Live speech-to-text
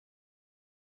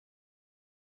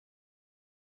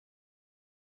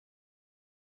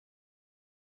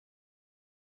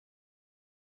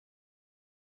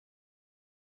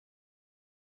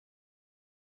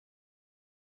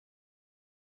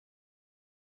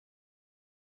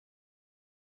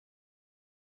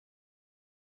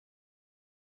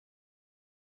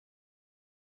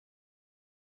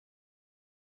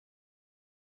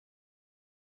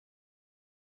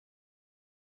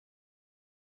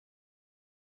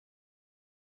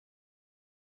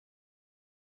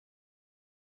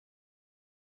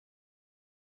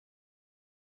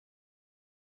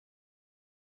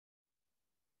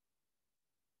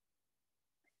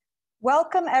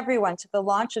Welcome everyone to the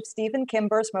launch of Stephen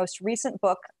Kimber's most recent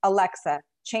book, Alexa,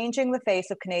 Changing the Face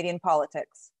of Canadian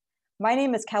Politics. My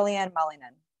name is 𝘾𝙗𝙧𝙖𝙣.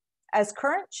 As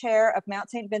current chair of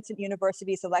Mount St. Vincent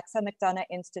University's Alexa McDonough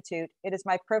Institute, it is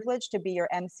my privilege to be your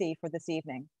MC for this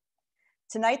evening.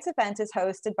 Tonight's event is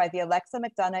hosted by the Alexa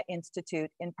McDonough Institute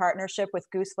in partnership with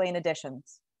𝘾𝙗𝙧𝙖𝙣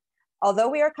Editions. Although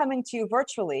we are coming to you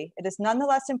virtually, it is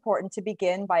nonetheless important to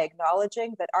begin by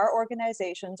acknowledging that our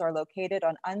organizations are located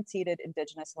on unceded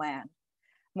Indigenous land.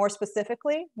 More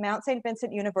specifically, Mount St.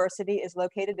 Vincent University is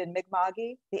located in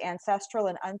𝘾𝙝𝙡𝙗𝙖, the ancestral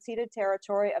and unceded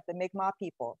territory of the Mi'kmaq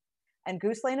people, and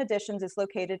𝘾𝙗𝙧𝙖𝙣 Editions is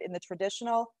located in the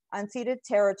traditional unceded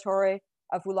territory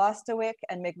of 𝘼𝙡𝙗𝙡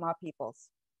and Mi'kmaq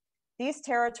peoples. These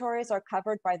territories are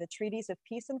covered by the treaties of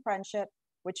peace and friendship,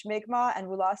 which Mi'kmaq and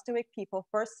𝘼𝙡𝙗𝙡 people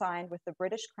first signed with the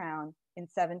British Crown in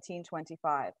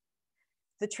 1725.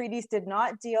 The treaties did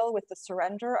not deal with the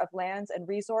surrender of lands and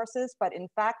resources, but in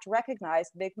fact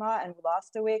recognized Mi'kmaq and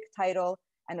𝘼𝙡𝙗𝙡 title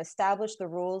and established the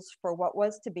rules for what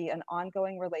was to be an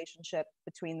ongoing relationship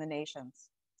between the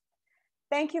nations.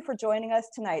 Thank you for joining us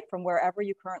tonight from wherever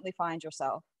you currently find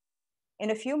yourself. In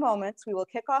a few moments, we will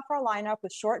kick off our lineup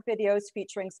with short videos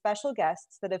featuring special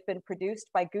guests that have been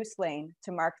produced by 𝘾𝙗𝙧𝙖𝙣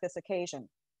to mark this occasion.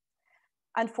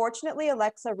 Unfortunately,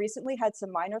 Alexa recently had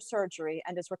some minor surgery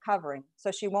and is recovering, so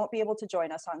she won't be able to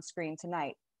join us on screen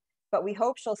tonight, but we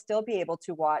hope she'll still be able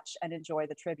to watch and enjoy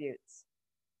the tributes.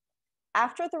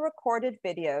 After the recorded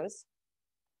videos,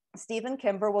 Stephen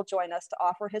Kimber will join us to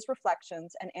offer his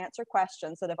reflections and answer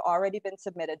questions that have already been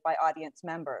submitted by audience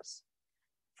members.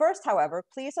 First, however,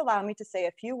 please allow me to say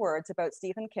a few words about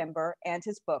Stephen Kimber and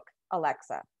his book,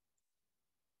 Alexa.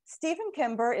 Stephen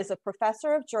Kimber is a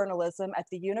professor of journalism at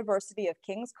the University of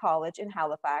King's College in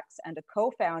Halifax and a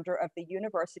co-founder of the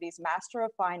university's Master of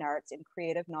Fine Arts in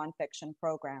Creative Nonfiction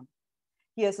program.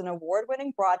 He is an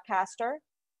award-winning broadcaster,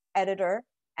 editor,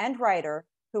 and writer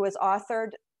who has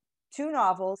authored 2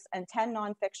 novels and 10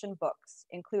 nonfiction books,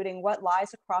 including What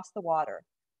Lies Across the Water,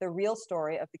 the real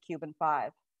story of the Cuban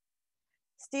Five.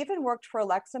 Stephen worked for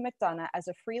Alexa McDonough as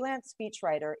a freelance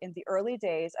speechwriter in the early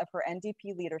days of her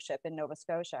NDP leadership in Nova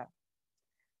Scotia.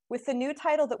 With the new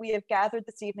title that we have gathered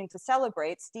this evening to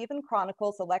celebrate, Stephen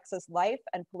chronicles Alexa's life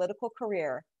and political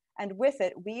career, and with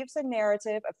it weaves a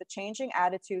narrative of the changing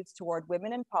attitudes toward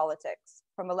women in politics,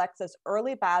 from Alexa's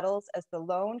early battles as the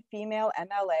lone female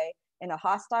MLA in a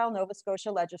hostile Nova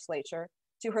Scotia legislature,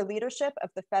 to her leadership of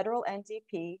the federal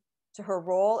NDP, to her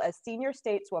role as senior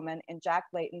stateswoman in Jack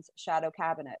Layton's shadow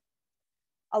cabinet.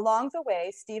 Along the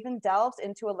way, Stephen delves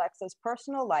into Alexa's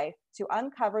personal life to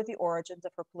uncover the origins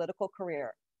of her political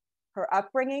career, her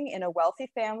upbringing in a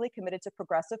wealthy family committed to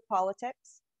progressive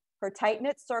politics, her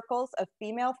tight-knit circles of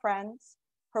female friends,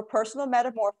 her personal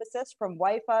metamorphosis from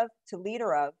wife of to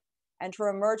leader of, and her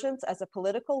emergence as a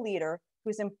political leader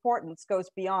whose importance goes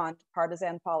beyond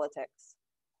partisan politics.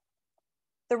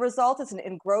 The result is an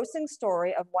engrossing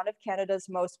story of one of Canada's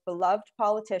most beloved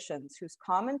politicians whose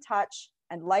common touch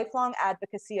and lifelong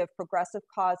advocacy of progressive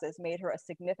causes made her a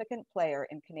significant player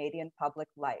in Canadian public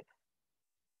life.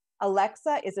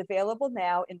 Alexa is available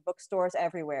now in bookstores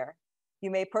everywhere.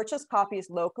 You may purchase copies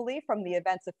locally from the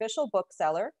event's official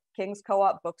bookseller, King's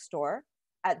Co-op Bookstore,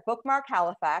 at Bookmark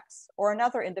Halifax, or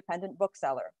another independent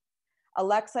bookseller.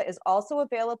 Alexa is also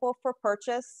available for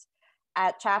purchase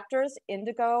at Chapters,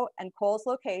 Indigo, and Coles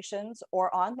locations,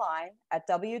 or online at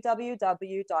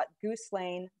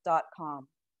www.𝘾𝙗𝙧𝙖𝙣.com.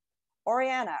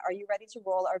 Oriana, are you ready to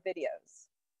roll our videos?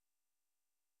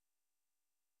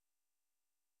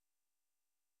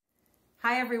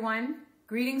 Hi everyone,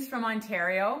 greetings from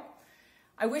Ontario.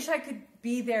 I wish I could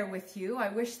be there with you. I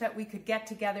wish that we could get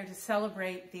together to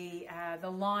celebrate the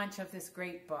launch of this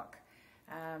great book.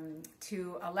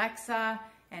 To Alexa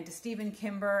and to Stephen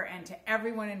Kimber and to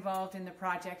everyone involved in the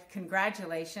project,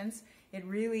 congratulations. It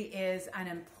really is an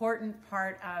important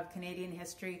part of Canadian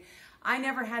history. I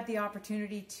never had the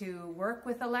opportunity to work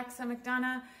with Alexa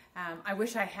McDonough. I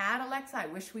wish I had, Alexa. I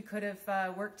wish we could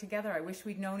have worked together. I wish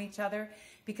we'd known each other,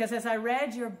 because as I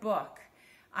read your book,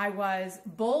 I was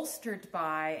bolstered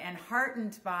by and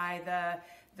heartened by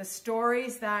the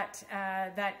stories that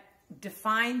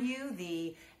defined you,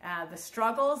 the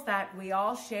struggles that we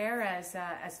all share as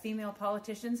female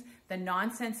politicians, the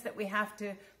nonsense that we have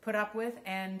to put up with,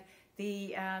 and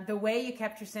the way you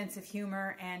kept your sense of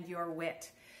humor and your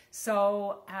wit.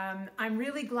 So I'm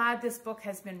really glad this book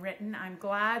has been written. I'm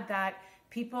glad that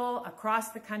people across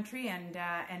the country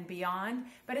and beyond,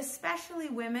 but especially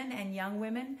women and young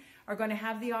women, are going to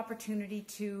have the opportunity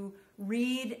to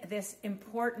read this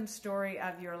important story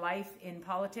of your life in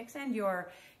politics and your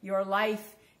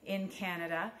life in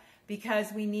Canada,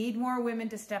 because we need more women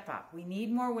to step up. We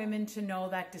need more women to know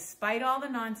that despite all the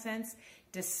nonsense,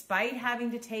 despite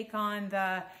having to take on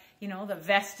the, you know, the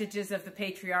vestiges of the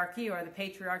patriarchy or the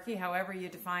patriarchy, however you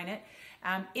define it,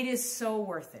 it is so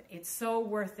worth it. It's so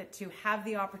worth it to have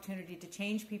the opportunity to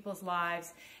change people's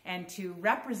lives and to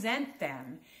represent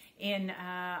them in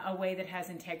a way that has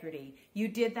integrity. You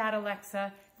did that,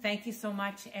 Alexa. Thank you so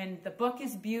much. And the book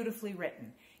is beautifully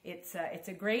written. It's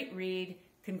a great read.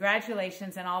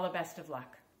 Congratulations and all the best of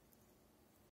luck.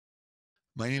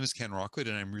 My name is 𝘾𝙗𝙗𝙖,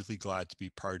 and I'm really glad to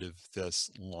be part of this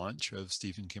launch of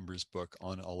Stephen Kimber's book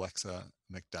on Alexa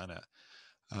McDonough.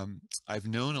 I've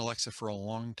known Alexa for a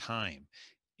long time,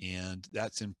 and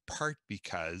that's in part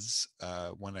because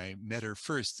when I met her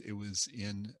first, it was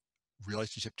in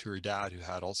relationship to her dad, who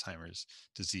had Alzheimer's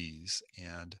disease.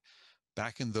 And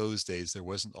back in those days, there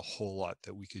wasn't a whole lot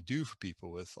that we could do for people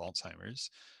with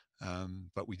Alzheimer's,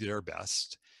 but we did our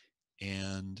best.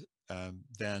 And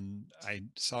then I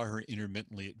saw her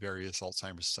intermittently at various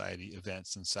Alzheimer's Society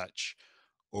events and such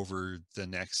over the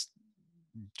next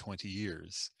 20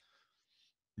 years.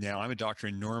 Now, I'm a doctor,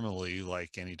 and normally,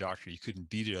 like any doctor, you couldn't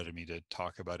beat it out of me to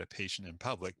talk about a patient in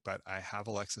public, but I have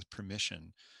Alexa's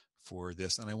permission for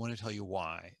this, and I want to tell you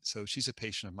why. So she's a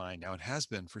patient of mine now and has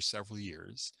been for several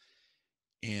years,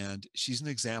 and she's an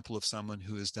example of someone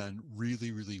who has done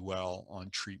really, really well on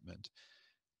treatment.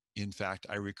 In fact,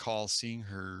 I recall seeing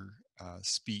her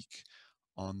speak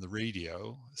on the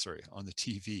on the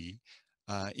TV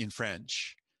in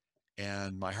French,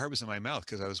 and my heart was in my mouth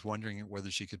because I was wondering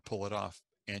whether she could pull it off,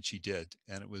 and she did,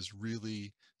 and it was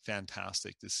really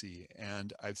fantastic to see.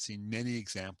 And I've seen many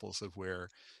examples of where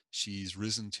she's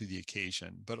risen to the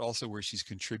occasion, but also where she's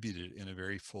contributed in a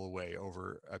very full way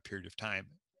over a period of time,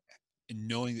 and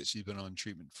knowing that she's been on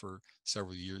treatment for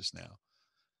several years now.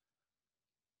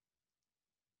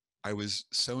 I was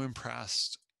so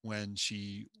impressed when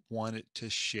she wanted to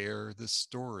share the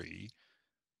story,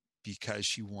 because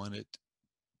she wanted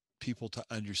people to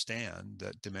understand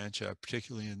that dementia,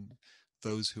 particularly in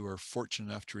those who are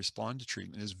fortunate enough to respond to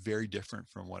treatment, is very different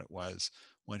from what it was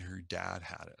when her dad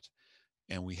had it.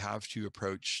 And we have to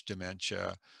approach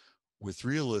dementia with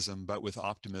realism, but with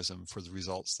optimism for the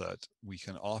results that we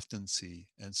can often see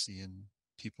in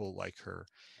people like her.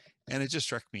 And it just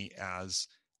struck me as,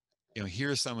 you know,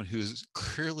 here's someone who's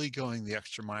clearly going the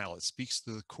extra mile. It speaks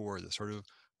to the core, the sort of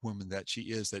woman that she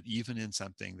is, that even in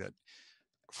something that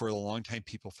for a long time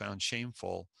people found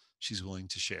shameful, she's willing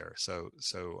to share. So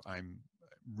I'm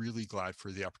really glad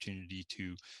for the opportunity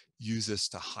to use this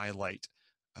to highlight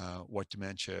what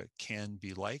dementia can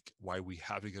be like, why we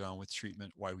have to get on with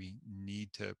treatment, why we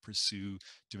need to pursue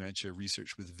dementia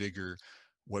research with vigor,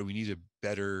 why we need a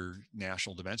better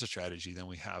national dementia strategy than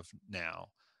we have now.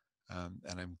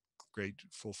 And I'm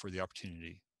grateful for the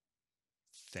opportunity.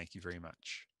 Thank you very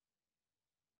much.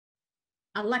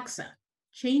 Alexa,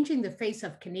 changing the face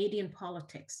of Canadian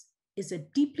politics is a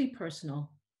deeply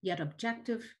personal, yet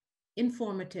objective,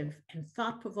 informative, and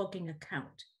thought-provoking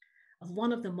account of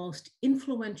one of the most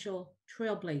influential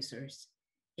trailblazers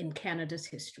in Canada's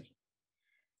history.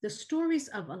 The stories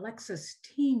of Alexa's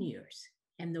teen years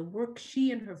and the work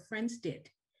she and her friends did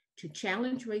to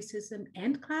challenge racism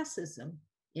and classism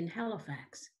in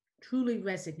Halifax truly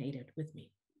resonated with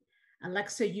me.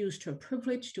 Alexa used her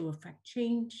privilege to effect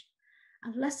change,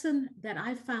 a lesson that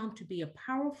I found to be a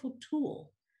powerful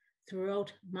tool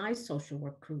throughout my social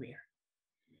work career.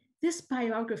 This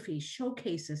biography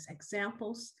showcases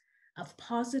examples of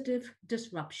positive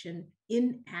disruption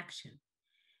in action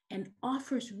and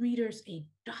offers readers a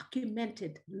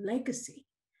documented legacy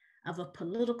of a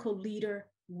political leader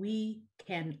we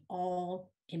can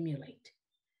all emulate.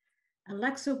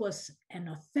 Alexa was an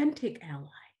authentic ally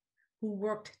who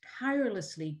worked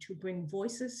tirelessly to bring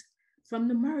voices from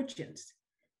the margins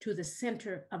to the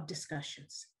center of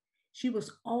discussions. She was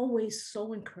always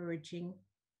so encouraging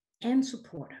and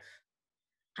supportive.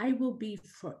 I will be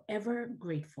forever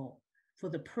grateful for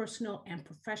the personal and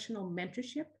professional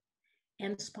mentorship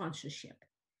and sponsorship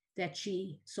that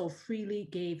she so freely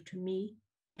gave to me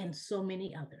and so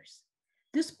many others.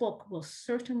 This book will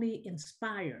certainly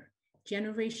inspire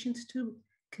generations to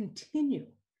continue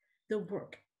the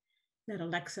work that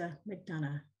Alexa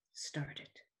McDonough started.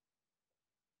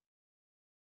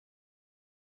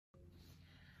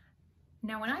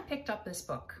 Now, when I picked up this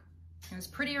book, it was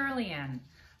pretty early in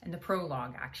the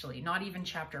prologue, actually, not even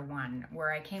chapter 1,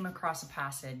 where I came across a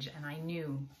passage and I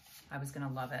knew I was going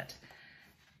to love it.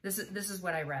 This is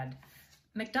what I read.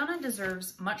 McDonough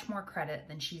deserves much more credit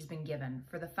than she's been given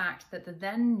for the fact that the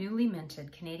then newly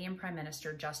minted Canadian Prime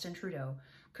Minister Justin Trudeau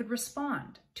could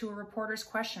respond to a reporter's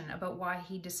question about why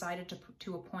he decided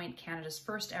to appoint Canada's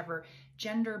first ever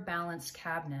gender-balanced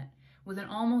cabinet with an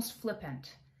almost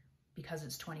flippant, because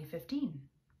it's 2015.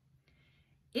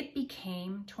 It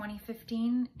became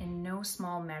 2015 in no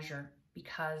small measure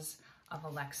because of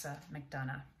Alexa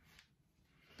McDonough.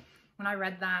 When I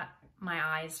read that, my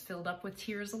eyes filled up with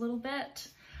tears a little bit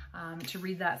to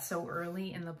read that so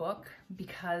early in the book,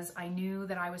 because I knew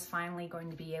that I was finally going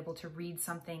to be able to read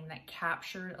something that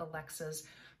captured Alexa's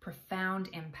profound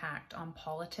impact on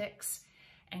politics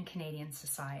and Canadian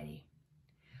society.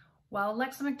 While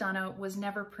Alexa McDonough was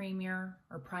never Premier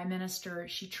or Prime Minister,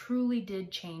 she truly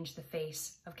did change the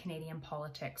face of Canadian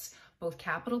politics, both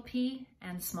capital P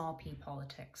and small p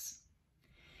politics.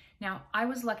 Now, I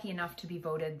was lucky enough to be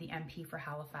voted the MP for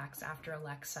Halifax after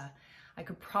Alexa. I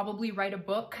could probably write a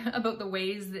book about the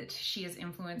ways that she has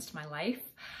influenced my life,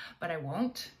 but I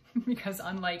won't, because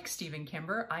unlike Stephen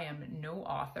Kimber, I am no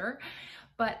author.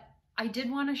 But I did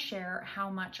want to share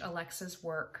how much Alexa's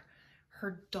work,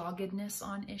 her doggedness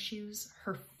on issues,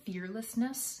 her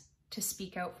fearlessness to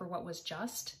speak out for what was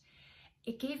just,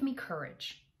 it gave me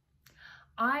courage.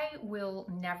 I will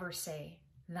never say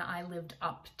that I lived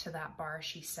up to that bar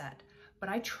she set, but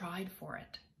I tried for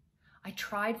it. I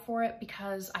tried for it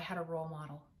because I had a role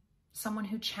model, someone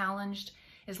who challenged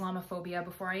Islamophobia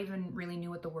before I even really knew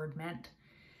what the word meant,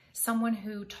 someone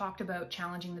who talked about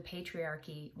challenging the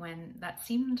patriarchy when that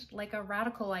seemed like a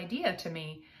radical idea to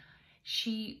me.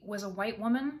 She was a white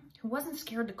woman who wasn't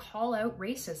scared to call out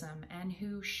racism and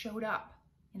who showed up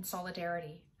in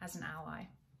solidarity as an ally.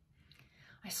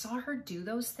 I saw her do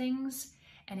those things,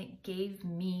 and it gave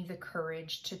me the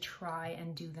courage to try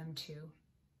and do them too.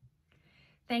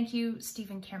 Thank you,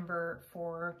 Stephen Kimber,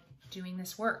 for doing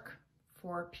this work,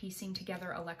 for piecing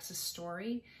together Alexa's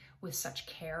story with such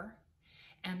care,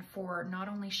 and for not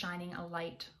only shining a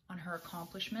light on her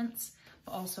accomplishments,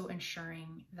 but also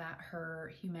ensuring that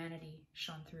her humanity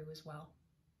shone through as well.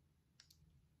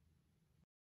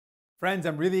 Friends,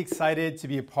 I'm really excited to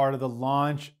be a part of the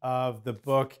launch of the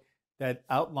book that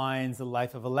outlines the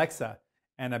life of Alexa.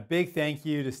 And a big thank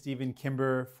you to Stephen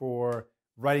Kimber for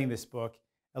writing this book.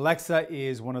 Alexa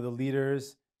is one of the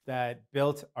leaders that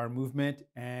built our movement.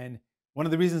 And one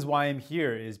of the reasons why I'm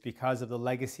here is because of the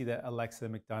legacy that Alexa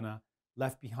McDonough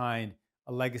left behind,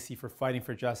 a legacy for fighting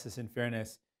for justice and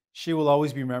fairness. She will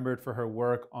always be remembered for her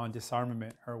work on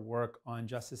disarmament, her work on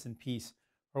justice and peace,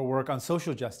 her work on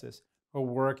social justice, her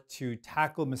work to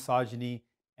tackle misogyny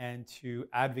and to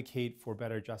advocate for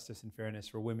better justice and fairness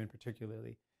for women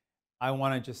particularly. I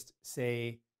want to just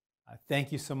say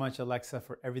thank you so much, Alexa,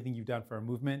 for everything you've done for our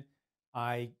movement.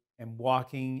 I am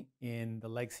walking in the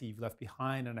legacy you've left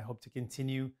behind, and I hope to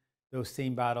continue those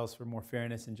same battles for more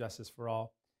fairness and justice for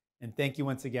all. And thank you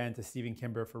once again to Stephen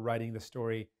Kimber for writing the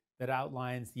story that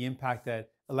outlines the impact that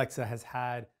Alexa has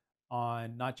had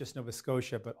on not just Nova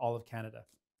Scotia, but all of Canada.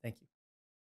 Thank you.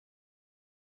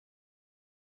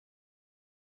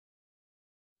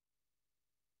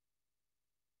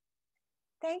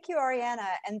 Thank you,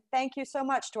 Ariana, and thank you so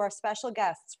much to our special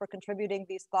guests for contributing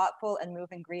these thoughtful and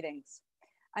moving greetings.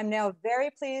 I'm now very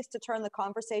pleased to turn the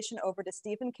conversation over to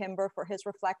Stephen Kimber for his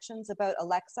reflections about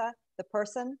Alexa, the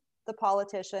person, the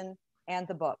politician, and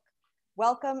the book.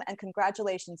 Welcome and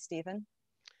congratulations, Stephen.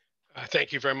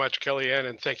 Thank you very much, Kellyanne,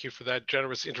 and thank you for that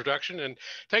generous introduction. And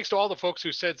thanks to all the folks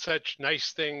who said such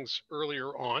nice things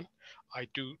earlier on. I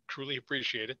do truly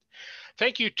appreciate it.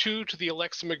 Thank you too to the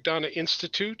Alexa McDonough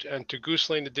Institute and to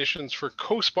𝘾𝙗𝙗 Editions for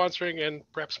co-sponsoring and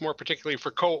perhaps more particularly for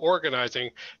co-organizing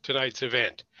tonight's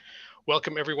event.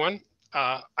 Welcome, everyone.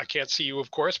 I can't see you,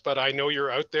 of course, but I know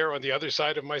you're out there on the other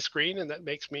side of my screen, and that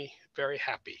makes me very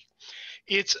happy.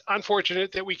 It's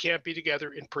unfortunate that we can't be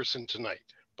together in person tonight,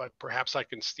 but perhaps I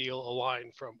can steal a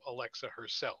line from Alexa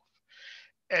herself.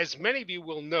 As many of you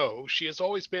will know, she has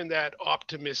always been that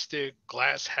optimistic,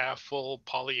 glass half full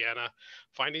Pollyanna,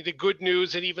 finding the good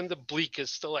news in even the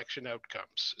bleakest election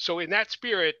outcomes. So in that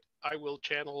spirit, I will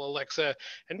channel Alexa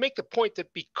and make the point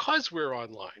that because we're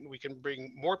online, we can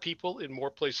bring more people in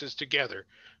more places together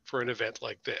for an event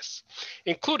like this,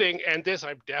 including, and this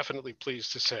I'm definitely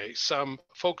pleased to say, some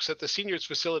folks at the seniors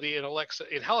facility in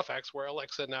Halifax, where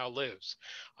Alexa now lives.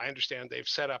 I understand they've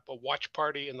set up a watch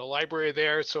party in the library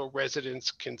there so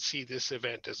residents can see this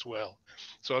event as well.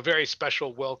 So a very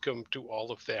special welcome to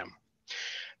all of them.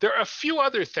 There are a few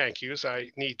other thank yous I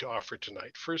need to offer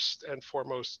tonight. First and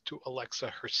foremost to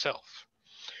Alexa herself.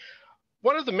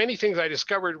 One of the many things I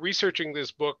discovered researching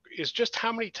this book is just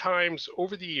how many times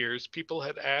over the years people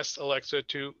had asked Alexa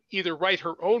to either write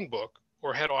her own book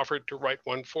or had offered to write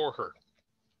one for her.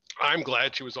 I'm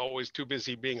glad she was always too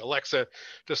busy being Alexa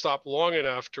to stop long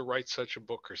enough to write such a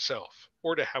book herself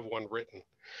or to have one written.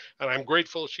 And I'm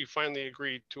grateful she finally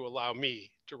agreed to allow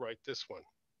me to write this one.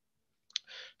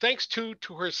 Thanks to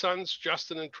her sons,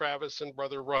 Justin and Travis, and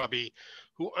brother Robbie,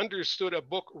 who understood a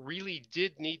book really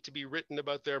did need to be written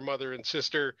about their mother and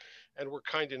sister and were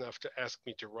kind enough to ask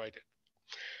me to write it.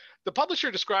 The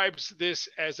publisher describes this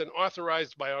as an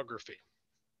authorized biography,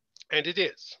 and it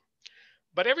is.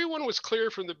 But everyone was clear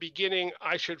from the beginning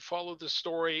I should follow the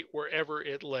story wherever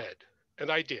it led, and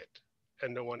I did.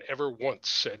 And no one ever once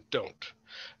said don't.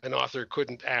 An author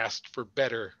couldn't ask for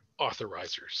better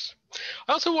authorizers.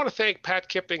 I also want to thank Pat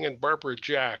Kipping and Barbara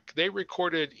Jack. They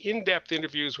recorded in-depth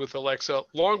interviews with Alexa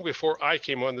long before I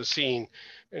came on the scene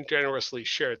and generously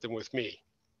shared them with me.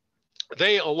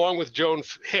 They, along with Joan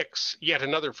Hicks, yet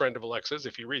another friend of Alexa's,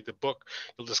 if you read the book,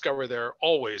 you'll discover there are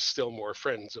always still more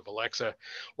friends of Alexa,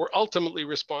 were ultimately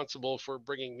responsible for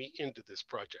bringing me into this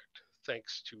project.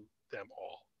 Thanks to them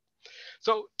all.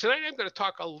 So tonight I'm going to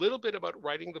talk a little bit about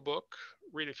writing the book,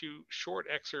 read a few short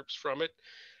excerpts from it,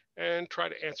 and try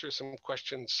to answer some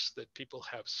questions that people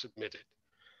have submitted.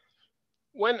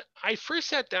 When I first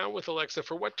sat down with Alexa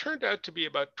for what turned out to be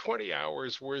about 20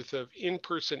 hours worth of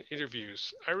in-person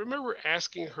interviews, I remember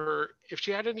asking her if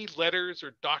she had any letters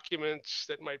or documents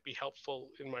that might be helpful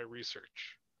in my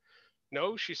research.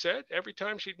 No, she said, every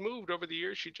time she'd moved over the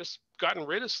years, she'd just gotten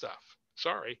rid of stuff.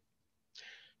 Sorry.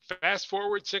 Fast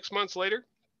forward 6 months later,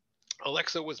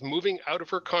 Alexa was moving out of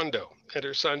her condo, and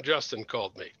her son Justin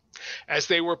called me. As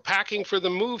they were packing for the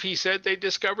move, he said they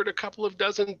discovered a couple of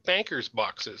dozen banker's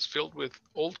boxes filled with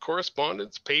old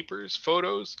correspondence, papers,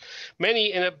 photos,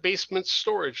 many in a basement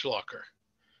storage locker.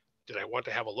 Did I want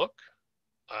to have a look?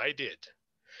 I did.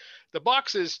 The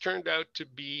boxes turned out to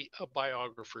be a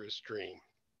biographer's dream.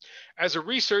 As a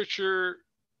researcher,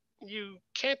 you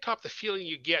can't top the feeling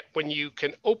you get when you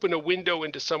can open a window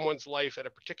into someone's life at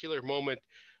a particular moment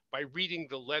by reading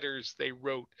the letters they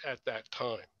wrote at that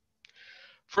time.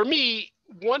 For me,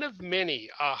 one of many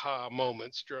aha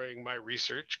moments during my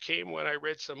research came when I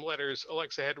read some letters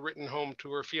Alexa had written home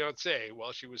to her fiancé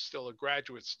while she was still a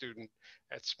graduate student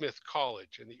at Smith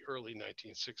College in the early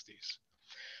 1960s.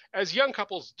 As young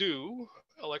couples do,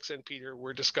 Alexa and Peter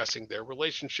were discussing their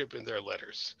relationship in their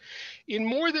letters. In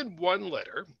more than one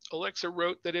letter, Alexa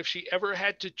wrote that if she ever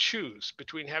had to choose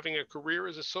between having a career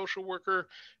as a social worker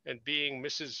and being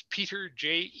Mrs. Peter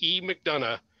J.E.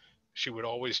 McDonough, she would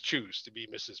always choose to be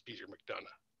Mrs. Peter McDonough.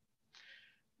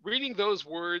 Reading those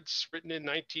words written in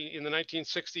the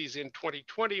 1960s in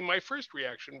 2020, my first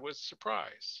reaction was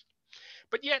surprise.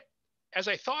 But yet, as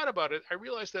I thought about it, I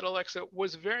realized that Alexa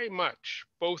was very much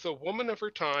both a woman of her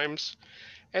times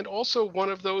and also one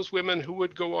of those women who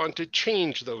would go on to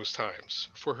change those times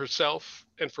for herself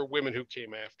and for women who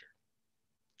came after.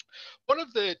 One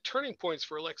of the turning points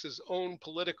for Alexa's own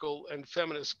political and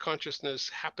feminist consciousness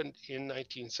happened in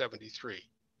 1973.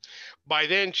 By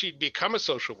then, she'd become a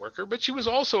social worker, but she was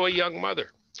also a young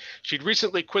mother. She'd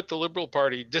recently quit the Liberal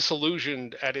Party,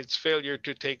 disillusioned at its failure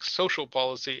to take social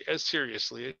policy as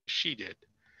seriously as she did.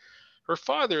 Her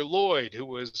father, Lloyd, who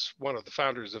was one of the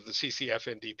founders of the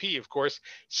CCF-NDP, of course,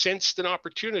 sensed an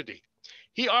opportunity.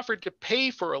 He offered to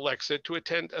pay for Alexa to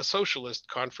attend a socialist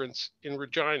conference in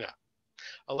Regina.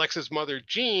 Alexa's mother,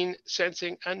 Jean,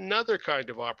 sensing another kind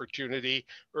of opportunity,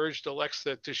 urged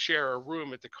Alexa to share a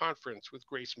room at the conference with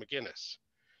Grace McGuinness.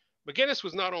 McGuinness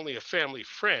was not only a family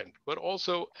friend, but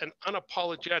also an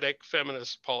unapologetic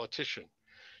feminist politician.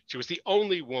 She was the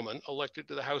only woman elected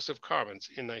to the House of Commons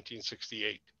in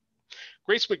 1968.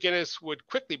 Grace McGuinness would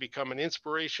quickly become an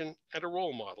inspiration and a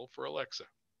role model for Alexa.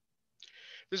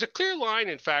 There's a clear line,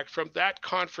 in fact, from that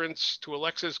conference to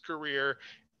Alexa's career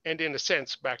and, in a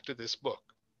sense, back to this book.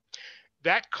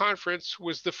 That conference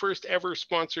was the first ever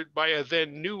sponsored by a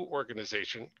then new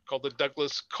organization called the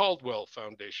Douglas Caldwell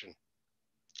Foundation.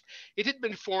 It had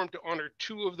been formed to honor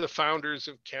two of the founders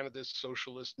of Canada's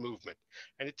socialist movement,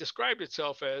 and it described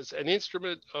itself as an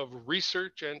instrument of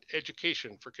research and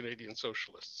education for Canadian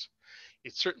socialists.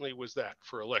 It certainly was that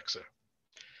for Alexa.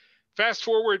 Fast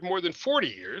forward more than 40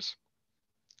 years,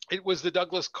 it was the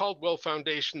Douglas Caldwell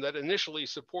Foundation that initially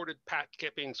supported Pat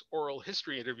Kipping's oral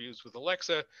history interviews with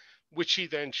Alexa, which she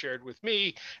then shared with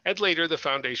me, and later the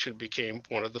foundation became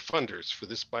one of the funders for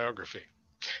this biography.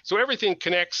 So everything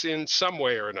connects in some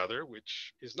way or another,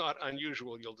 which is not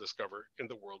unusual, you'll discover, in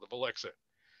the world of Alexa.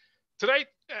 Tonight,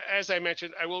 as I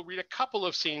mentioned, I will read a couple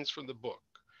of scenes from the book.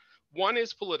 One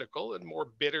is political and more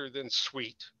bitter than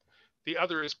sweet. The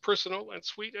other is personal and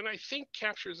sweet, and I think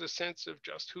captures a sense of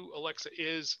just who Alexa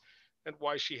is and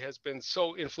why she has been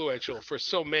so influential for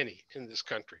so many in this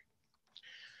country.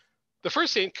 The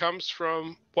first scene comes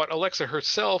from what Alexa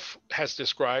herself has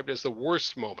described as the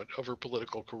worst moment of her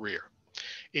political career.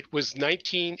 It was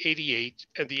 1988,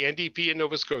 and the NDP in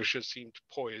Nova Scotia seemed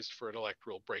poised for an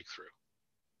electoral breakthrough.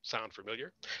 Sound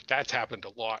familiar? That's happened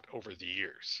a lot over the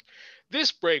years.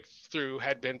 This breakthrough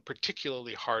had been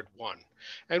particularly hard won,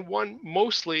 and won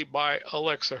mostly by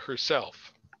Alexa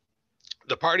herself.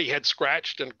 The party had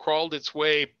scratched and crawled its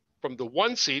way from the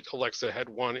one seat Alexa had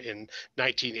won in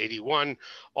 1981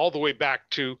 all the way back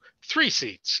to 3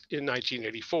 seats in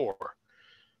 1984.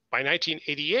 By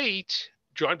 1988,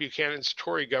 John Buchanan's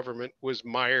Tory government was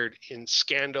mired in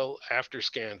scandal after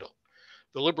scandal.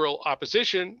 The Liberal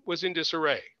opposition was in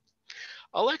disarray.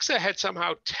 Alexa had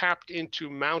somehow tapped into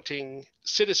mounting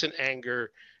citizen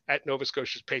anger at Nova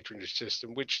Scotia's patronage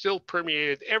system, which still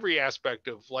permeated every aspect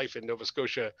of life in Nova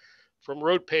Scotia, from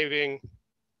road paving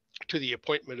to the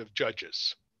appointment of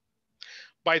judges.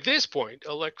 By this point,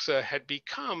 Alexa had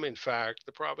become, in fact,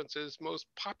 the province's most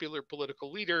popular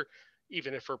political leader,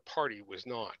 even if her party was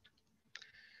not.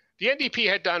 The NDP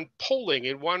had done polling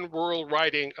in one rural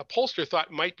riding a pollster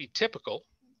thought might be typical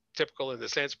in the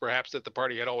sense perhaps that the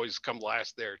party had always come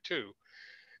last there too.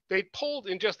 They'd polled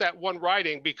in just that one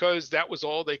riding because that was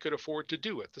all they could afford to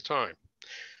do at the time.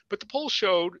 But the poll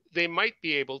showed they might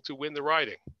be able to win the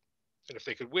riding. And if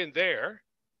they could win there,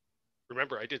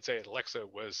 remember I did say Alexa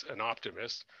was an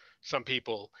optimist, some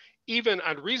people even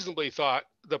unreasonably thought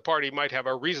the party might have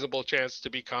a reasonable chance to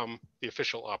become the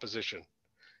official opposition.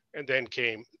 And then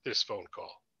came this phone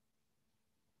call.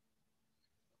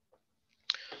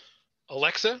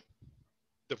 Alexa?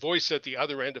 The voice at the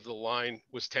other end of the line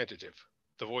was tentative.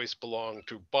 The voice belonged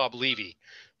to Bob Levy,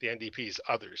 the NDP's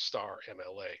other star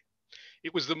MLA.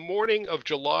 It was the morning of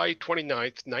July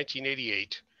 29th,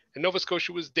 1988, and Nova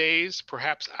Scotia was days,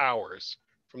 perhaps hours,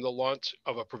 from the launch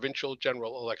of a provincial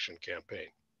general election campaign.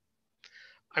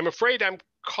 I'm afraid I'm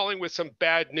calling with some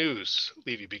bad news,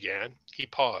 Levy began. He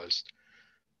paused.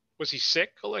 Was he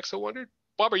sick? Alexa wondered.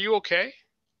 Bob, are you okay?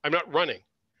 I'm not running.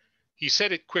 He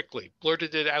said it quickly,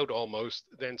 blurted it out almost,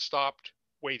 then stopped,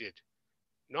 waited.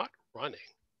 Not running?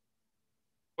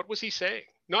 What was he saying?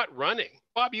 Not running?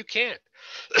 Bob, you can't.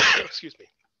 Excuse me.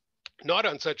 Not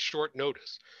on such short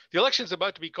notice. The election's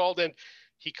about to be called and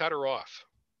he cut her off.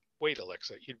 Wait,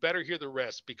 Alexa, you'd better hear the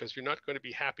rest because you're not going to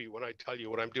be happy when I tell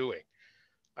you what I'm doing.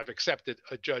 I've accepted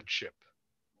a judgeship.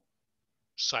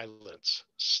 Silence,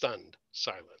 stunned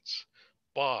silence.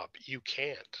 Bob, you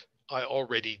can't. I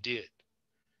already did.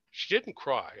 She didn't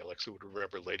cry, Alexa would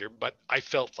remember later, but I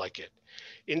felt like it.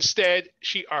 Instead,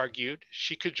 she argued,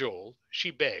 she cajoled, she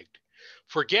begged.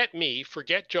 Forget me,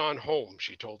 forget John Holmes,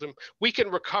 she told him. We can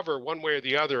recover one way or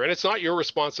the other, and it's not your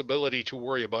responsibility to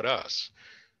worry about us.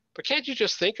 But can't you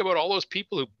just think about all those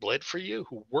people who bled for you,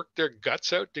 who worked their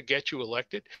guts out to get you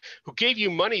elected, who gave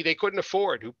you money they couldn't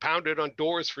afford, who pounded on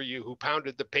doors for you, who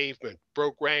pounded the pavement,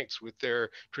 broke ranks with their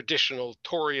traditional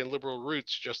Tory and Liberal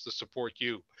roots just to support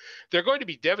you? They're going to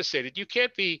be devastated. You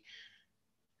can't be...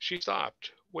 She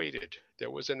stopped, waited. There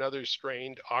was another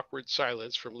strained, awkward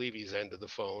silence from Levy's end of the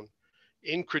phone,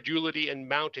 incredulity and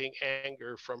mounting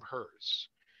anger from hers.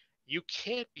 You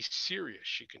can't be serious,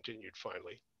 she continued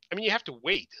finally. I mean, you have to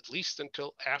wait at least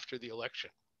until after the election.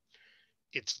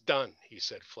 It's done, he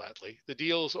said flatly. The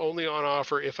deal's only on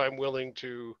offer if I'm willing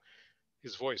to...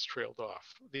 His voice trailed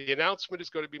off. The announcement is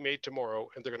going to be made tomorrow,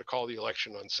 and they're going to call the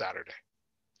election on Saturday.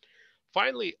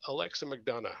 Finally, Alexa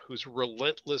McDonough, whose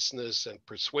relentlessness and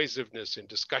persuasiveness in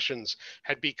discussions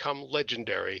had become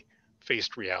legendary,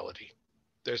 faced reality.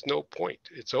 There's no point.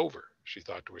 It's over, she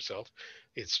thought to herself.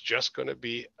 It's just going to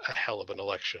be a hell of an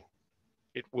election.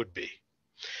 It would be.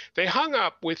 They hung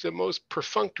up with the most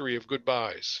perfunctory of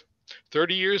goodbyes.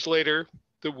 30 years later,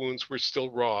 the wounds were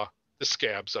still raw, the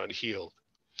scabs unhealed.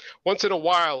 Once in a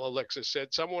while, Alexa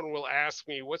said, someone will ask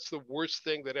me, what's the worst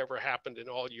thing that ever happened in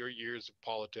all your years of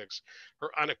politics? Her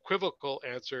unequivocal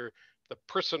answer, the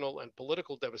personal and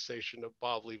political devastation of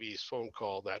Bob Levy's phone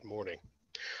call that morning.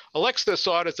 Alexa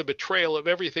saw it as a betrayal of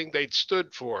everything they'd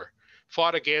stood for,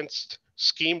 fought against,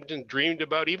 schemed and dreamed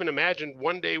about, even imagined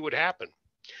one day would happen.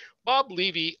 Bob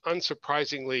Levy,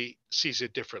 unsurprisingly, sees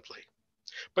it differently.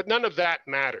 But none of that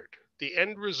mattered. The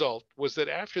end result was that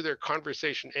after their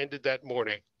conversation ended that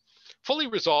morning, fully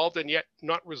resolved and yet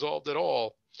not resolved at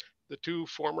all, the two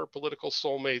former political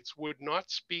soulmates would not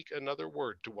speak another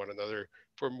word to one another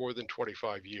for more than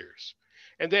 25 years.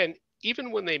 And then,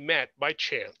 even when they met by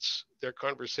chance, their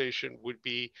conversation would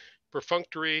be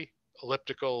perfunctory,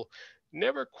 elliptical,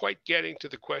 never quite getting to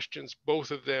the questions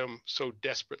both of them so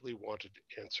desperately wanted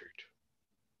answered.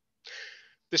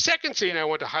 The second scene I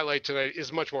want to highlight tonight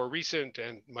is much more recent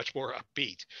and much more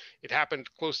upbeat. It happened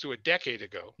close to a decade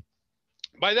ago.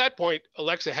 By that point,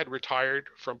 Alexa had retired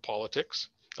from politics,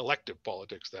 elective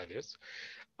politics, that is.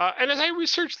 And as I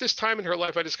researched this time in her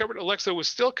life, I discovered Alexa was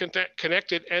still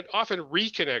connected and often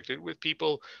reconnected with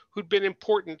people who'd been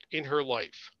important in her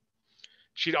life.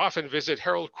 She'd often visit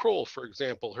Harold Kroll, for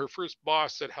example, her first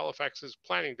boss at Halifax's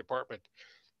planning department,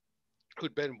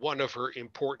 who'd been one of her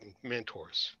important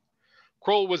mentors.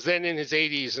 Kroll was then in his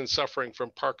 80s and suffering from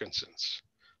Parkinson's.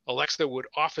 Alexa would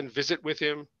often visit with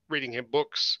him, reading him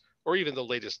books, or even the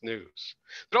latest news.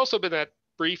 There'd also been that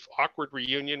brief, awkward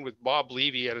reunion with Bob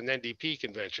Levy at an NDP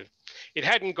convention. It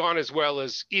hadn't gone as well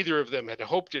as either of them had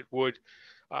hoped it would.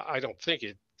 I don't think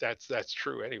that's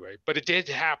true anyway, but it did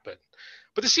happen.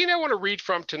 But the scene I want to read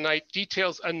from tonight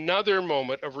details another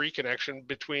moment of reconnection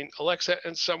between Alexa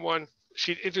and someone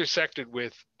she'd intersected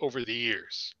with over the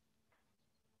years.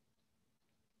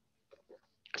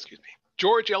 Excuse me.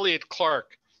 George Elliott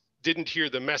Clark didn't hear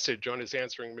the message on his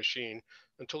answering machine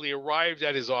until he arrived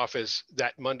at his office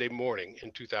that Monday morning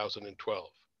in 2012.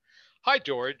 Hi,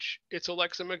 George. It's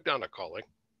Alexa McDonough calling.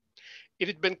 It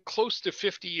had been close to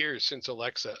 50 years since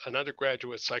Alexa, an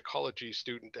undergraduate psychology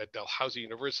student at Dalhousie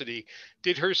University,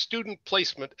 did her student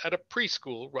placement at a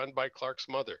preschool run by Clark's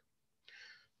mother.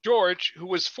 George, who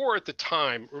was 4 at the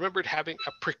time, remembered having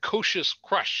a precocious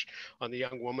crush on the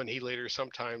young woman he later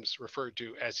sometimes referred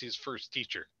to as his first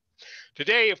teacher.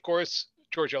 Today, of course,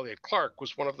 George Elliott Clark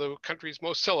was one of the country's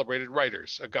most celebrated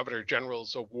writers, a Governor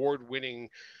General's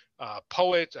award-winning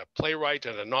poet, a playwright,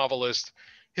 and a novelist.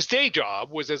 His day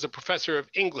job was as a professor of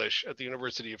English at the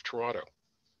University of Toronto.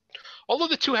 Although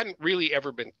the two hadn't really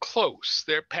ever been close,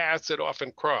 their paths had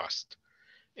often crossed.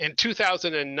 In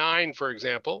 2009, for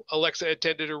example, Alexa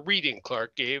attended a reading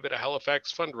Clark gave at a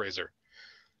Halifax fundraiser.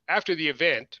 After the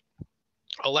event,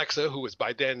 Alexa, who was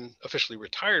by then officially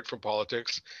retired from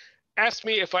politics, asked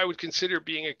me if I would consider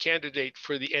being a candidate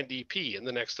for the NDP in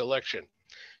the next election.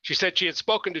 She said she had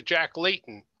spoken to Jack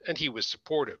Layton and he was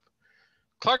supportive.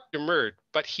 Clark demurred,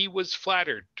 but he was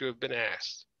flattered to have been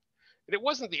asked. And it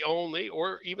wasn't the only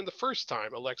or even the first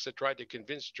time Alexa tried to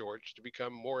convince George to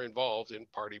become more involved in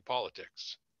party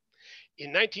politics. In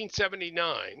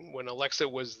 1979, when Alexa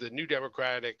was the New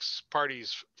Democratic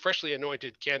Party's freshly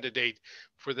anointed candidate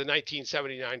for the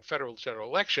 1979 federal general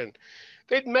election,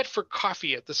 they'd met for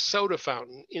coffee at the soda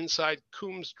fountain inside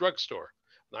Coombs Drugstore,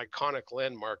 an iconic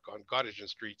landmark on Gottingen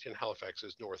Street in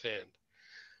Halifax's North End.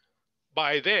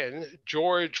 By then,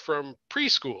 George from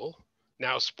preschool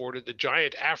now sported the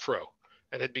giant afro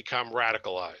and had become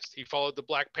radicalized. He followed the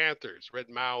Black Panthers, read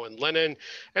Mao and Lenin,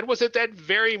 and was at that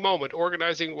very moment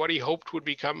organizing what he hoped would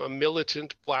become a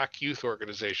militant Black youth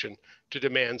organization to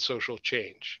demand social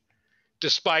change.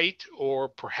 Despite, or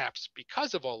perhaps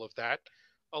because of all of that,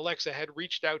 Alexa had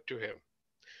reached out to him.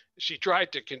 She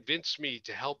tried to convince me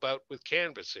to help out with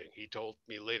canvassing, he told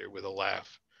me later with a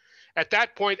laugh. At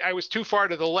that point, I was too far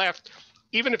to the left,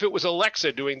 even if it was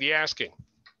Alexa doing the asking.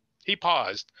 He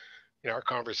paused in our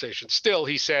conversation. Still,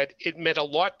 he said, it meant a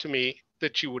lot to me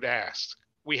that you would ask.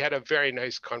 We had a very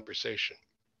nice conversation.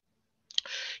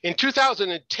 In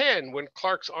 2010, when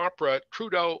Clark's opera,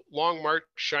 Trudeau, Long March,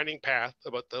 Shining Path,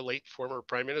 about the late former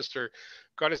Prime Minister,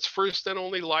 got its first and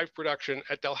only live production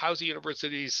at Dalhousie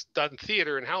University's Dunn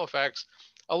Theatre in Halifax,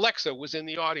 Alexa was in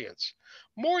the audience.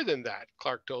 More than that,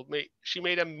 Clark told me, she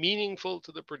made a meaningful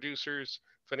to the producer's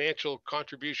financial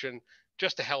contribution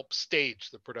just to help stage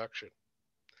the production.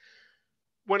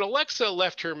 When Alexa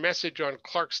left her message on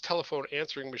Clark's telephone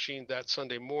answering machine that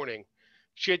Sunday morning,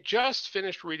 she had just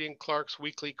finished reading Clark's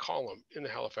weekly column in the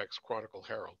Halifax Chronicle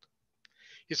Herald.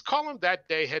 His column that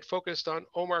day had focused on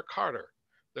Omar Khadr,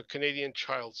 the Canadian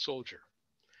child soldier.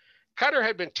 Khadr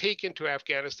had been taken to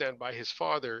Afghanistan by his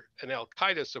father, an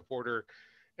al-Qaeda supporter,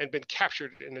 and been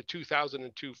captured in a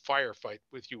 2002 firefight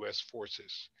with U.S.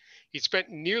 forces. He'd spent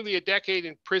nearly a decade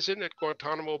in prison at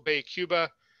Guantanamo Bay, Cuba.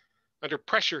 Under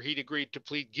pressure, he'd agreed to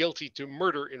plead guilty to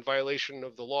murder in violation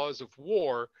of the laws of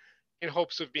war in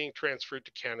hopes of being transferred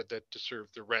to Canada to serve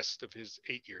the rest of his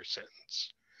 8-year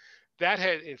sentence. That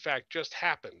had, in fact, just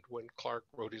happened when Clark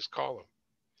wrote his column.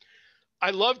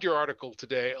 I loved your article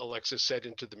today, Alexa said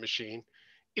into the machine.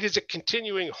 It is a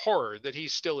continuing horror that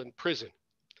he's still in prison.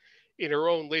 In her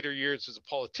own later years as a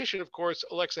politician, of course,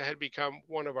 Alexa had become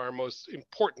one of our most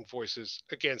important voices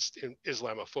against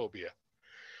Islamophobia.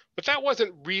 But that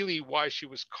wasn't really why she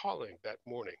was calling that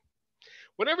morning.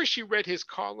 Whenever she read his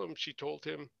column, she told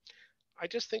him, I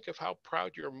just think of how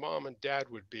proud your mom and dad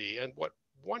would be and what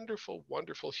wonderful,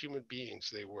 wonderful human beings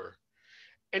they were.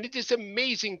 And it is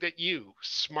amazing that you,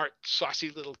 smart, saucy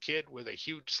little kid with a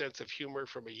huge sense of humor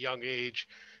from a young age,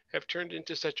 have turned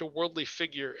into such a worldly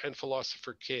figure and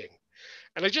philosopher king.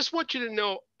 And I just want you to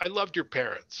know I loved your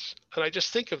parents. And I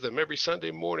just think of them every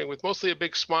Sunday morning with mostly a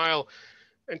big smile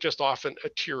and just often a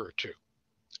tear or two.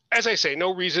 As I say,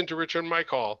 no reason to return my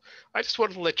call. I just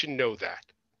wanted to let you know that.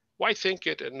 Why think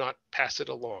it and not pass it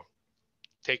along?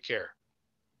 Take care.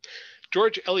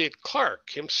 George Eliot Clark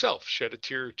himself shed a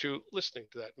tear or two listening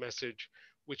to that message,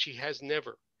 which he has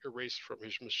never erased from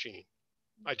his machine.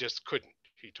 I just couldn't,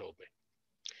 he told me.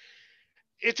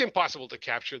 It's impossible to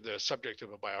capture the subject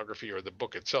of a biography or the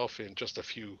book itself in just a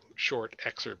few short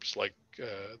excerpts like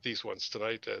these ones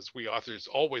tonight. As we authors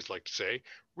always like to say,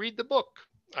 read the book.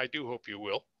 I do hope you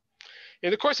will.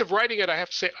 In the course of writing it, I have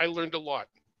to say I learned a lot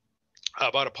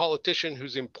about a politician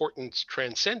whose importance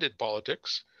transcended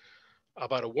politics,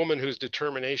 about a woman whose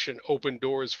determination opened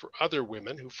doors for other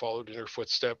women who followed in her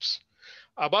footsteps,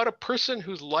 about a person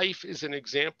whose life is an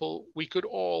example we could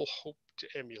all hope to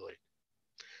emulate.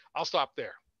 I'll stop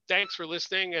there. Thanks for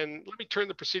listening, and let me turn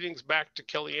the proceedings back to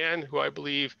Kellyanne, who I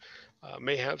believe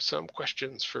may have some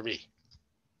questions for me.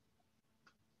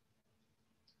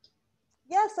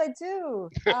 Yes, I do.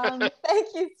 Thank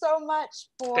you so much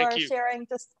for sharing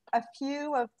just a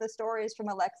few of the stories from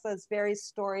Alexa's very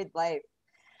storied life.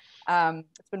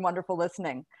 It's been wonderful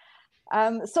listening.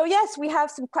 So yes, we have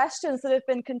some questions that have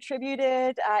been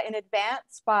contributed in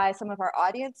advance by some of our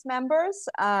audience members.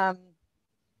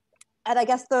 And I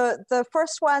guess the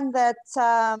first one that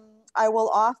I will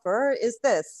offer is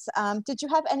this. Did you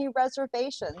have any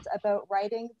reservations about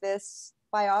writing this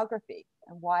biography,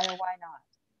 and why or why not?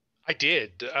 I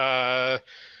did.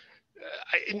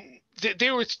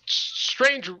 There were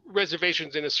strange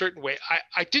reservations in a certain way.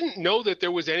 I didn't know that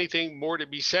there was anything more to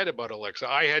be said about Alexa.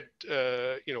 I had,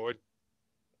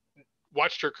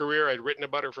 watched her career. I'd written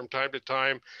about her from time to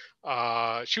time.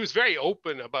 She was very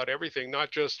open about everything,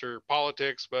 not just her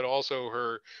politics, but also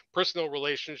her personal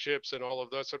relationships and all of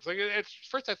that sort of thing. At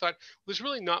first I thought there's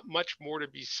really not much more to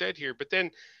be said here. But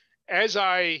then as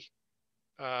I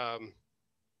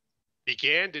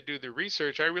began to do the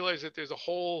research, I realized that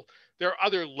there are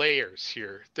other layers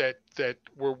here that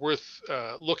were worth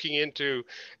looking into.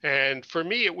 And for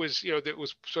me, it was, that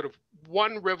was sort of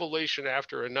one revelation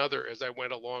after another as I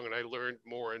went along, and I learned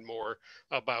more and more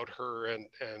about her and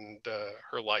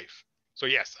her life. So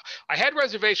yes, I had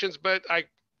reservations, but I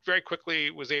very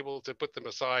quickly was able to put them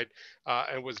aside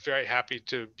and was very happy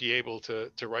to be able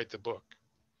to write the book.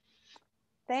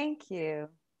 Thank you.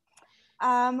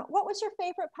 What was your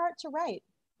favorite part to write?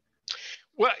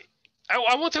 Well,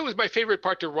 I won't say it was my favorite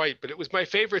part to write, but it was my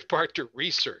favorite part to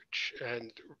research.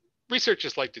 And research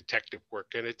is like detective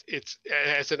work, and it's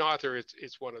as an author,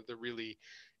 it's one of the really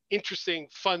interesting,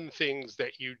 fun things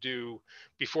that you do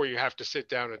before you have to sit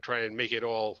down and try and make it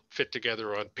all fit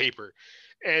together on paper.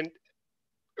 And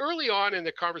early on in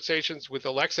the conversations with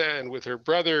Alexa and with her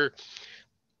brother,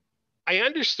 I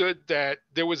understood that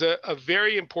there was a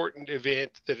very important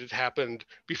event that had happened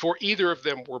before either of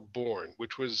them were born,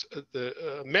 which was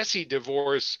the messy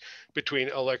divorce between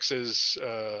Alexa's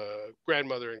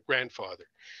grandmother and grandfather.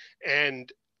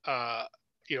 And,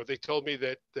 they told me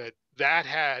that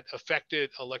had affected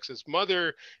Alexa's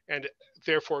mother and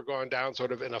therefore gone down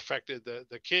sort of and affected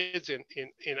the kids in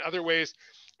other ways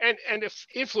and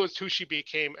influenced who she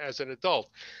became as an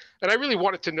adult. And I really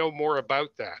wanted to know more about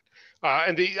that.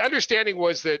 And the understanding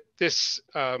was that this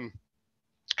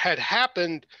had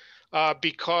happened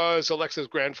because Alexa's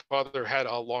grandfather had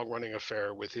a long-running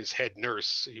affair with his head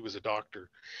nurse. He was a doctor.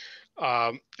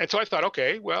 And so I thought,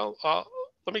 okay, well,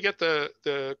 let me get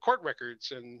the court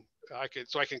records and I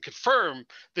can confirm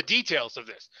the details of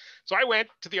this. So I went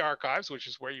to the archives, which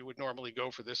is where you would normally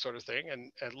go for this sort of thing,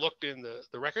 and looked in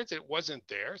the records. It wasn't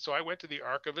there. So I went to the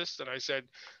archivist and I said,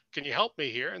 can you help me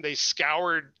here? And they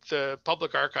scoured the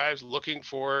public archives looking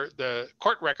for the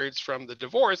court records from the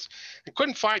divorce and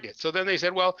couldn't find it. So then they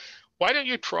said, well, why don't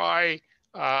you try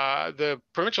the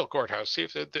provincial courthouse, see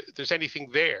if there's anything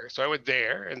there. So I went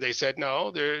there and they said,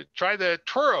 no, try the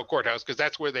Truro courthouse, because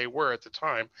that's where they were at the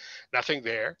time. Nothing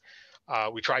there.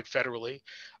 We tried federally.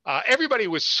 Everybody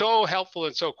was so helpful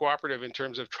and so cooperative in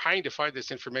terms of trying to find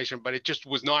this information, but it just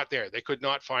was not there. They could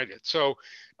not find it. So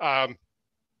at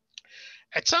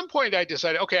some point I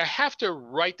decided, okay, I have to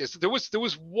write this. There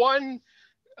was one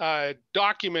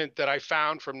document that I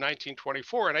found from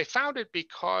 1924, and I found it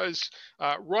because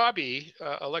Robbie,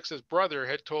 Alexa's brother,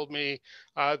 had told me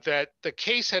that the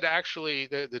case had actually,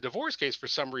 the divorce case for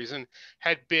some reason,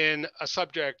 had been a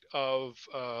subject of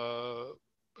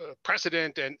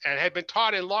precedent and had been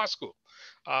taught in law school.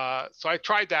 So I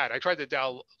tried that. I tried the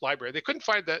Dell library. They couldn't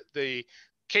find the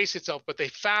case itself, but they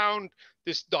found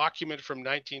this document from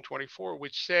 1924,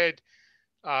 which said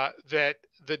that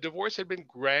the divorce had been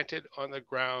granted on the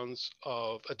grounds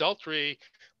of adultery,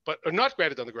 or not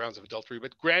granted on the grounds of adultery,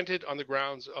 but granted on the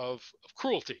grounds of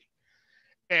cruelty.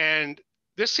 And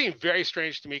this seemed very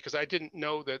strange to me because I didn't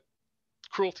know that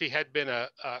cruelty had been a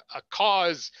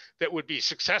cause that would be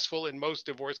successful in most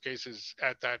divorce cases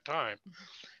at that time.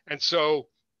 And so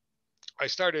I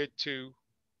started to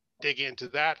dig into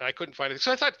that, and I couldn't find it.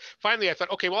 So finally I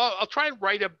thought, okay, well, I'll try and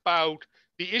write about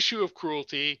the issue of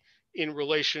cruelty in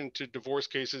relation to divorce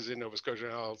cases in Nova Scotia,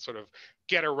 and I'll sort of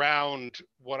get around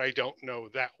what I don't know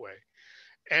that way.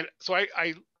 And so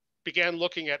I began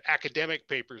looking at academic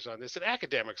papers on this, and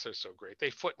academics are so great.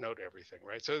 They footnote everything,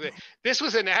 right? So this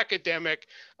was an academic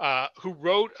who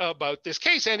wrote about this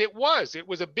case, and it was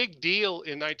a big deal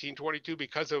in 1922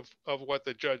 because of what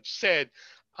the judge said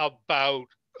about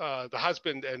the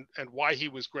husband and why he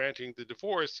was granting the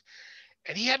divorce.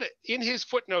 And he had, in his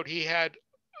footnote, he had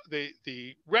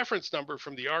the reference number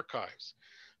from the archives.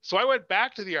 So I went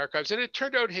back to the archives, and it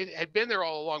turned out it had been there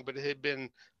all along, but it had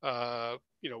been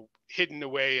hidden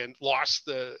away and lost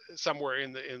somewhere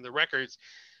in the records.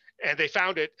 And they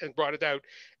found it and brought it out,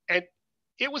 and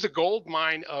it was a gold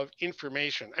mine of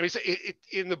information. I mean,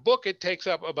 in the book it takes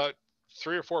up about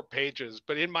 3 or 4 pages,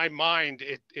 but in my mind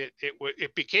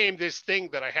it became this thing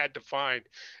that I had to find.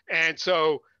 And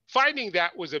so finding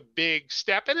that was a big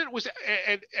step, and it was,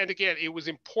 and again, it was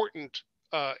important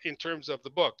in terms of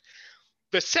the book.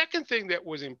 The second thing that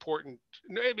was important,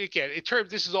 again,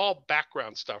 this is all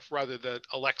background stuff rather than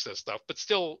Alexa stuff, but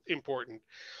still important,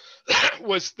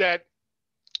 was that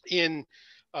in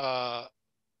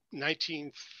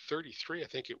 1933, I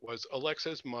think it was,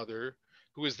 Alexa's mother,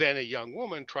 who was then a young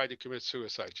woman, tried to commit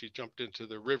suicide. She jumped into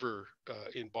the river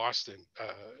in Boston,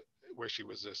 where she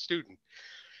was a student.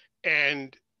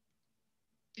 And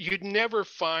you'd never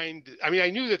find, I mean, I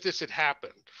knew that this had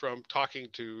happened from talking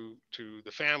to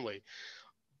the family,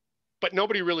 but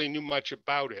nobody really knew much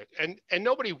about it. And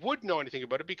nobody would know anything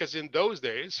about it because in those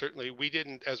days, certainly we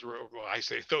didn't, I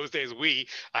say those days,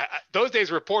 those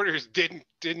days reporters didn't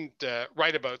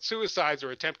write about suicides or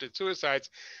attempted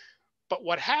suicides. But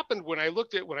what happened when I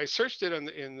searched it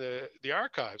in the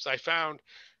archives, I found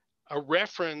a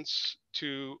reference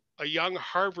to a young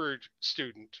Harvard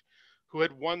student who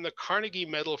had won the Carnegie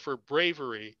Medal for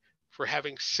bravery for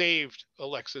having saved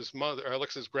Alexa's mother.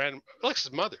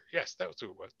 Yes, that was who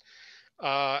it was.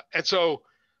 And so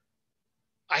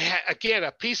I had, again,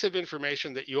 a piece of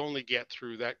information that you only get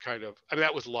through that kind of, I mean,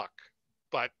 that was luck,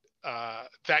 but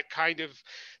that kind of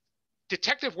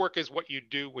detective work is what you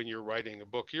do when you're writing a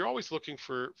book. You're always looking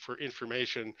for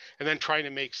information and then trying to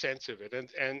make sense of it.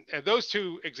 And those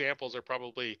two examples are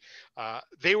probably,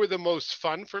 they were the most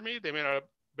fun for me. They may not have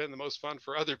been the most fun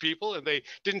for other people, and they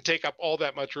didn't take up all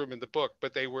that much room in the book,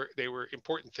 but they were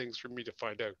important things for me to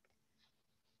find out.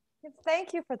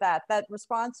 Thank you for that. That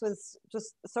response was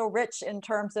just so rich in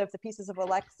terms of the pieces of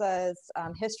Alexa's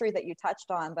history that you touched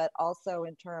on, but also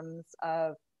in terms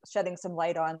of shedding some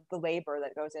light on the labor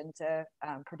that goes into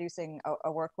producing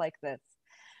a work like this.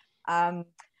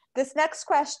 This next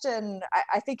question,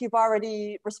 I think you've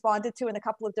already responded to in a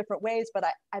couple of different ways, but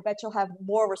I bet you'll have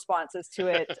more responses to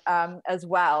it as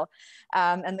well.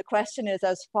 And the question is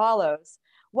as follows.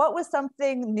 What was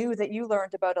something new that you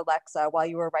learned about Alexa while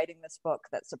you were writing this book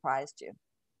that surprised you?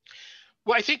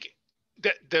 Well, I think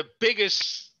that the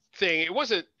biggest thing, it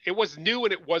was new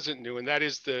and it wasn't new, and that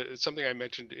is something I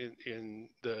mentioned in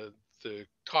the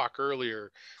talk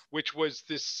earlier, which was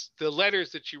the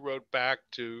letters that she wrote back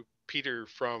to Peter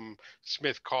from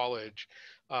Smith College.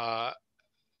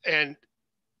 And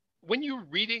when you're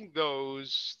reading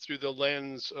those through the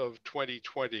lens of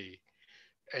 2020,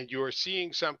 and you're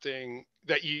seeing something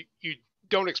that you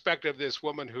don't expect of this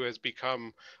woman who has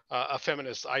become a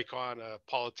feminist icon, a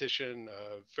politician,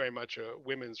 very much a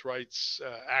women's rights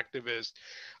activist,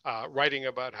 writing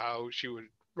about how she would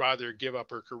rather give up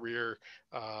her career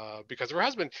because of her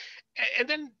husband. And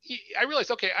then I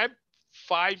realized, okay, I'm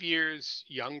 5 years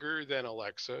younger than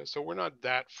Alexa, so we're not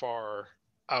that far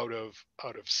out of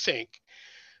sync.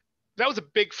 That was a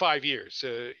big 5 years,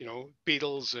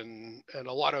 Beatles and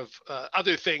a lot of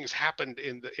other things happened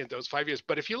in those 5 years.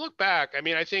 But if you look back, I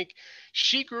mean, I think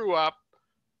she grew up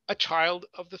a child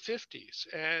of the 50s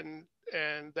and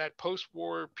that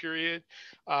post-war period.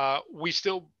 We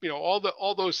still,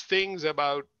 all those things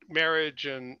about marriage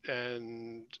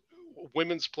and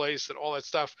women's place and all that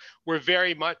stuff were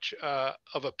very much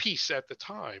of a piece at the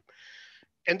time.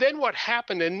 And then what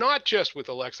happened, and not just with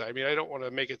Alexa, I mean, I don't want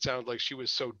to make it sound like she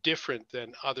was so different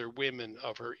than other women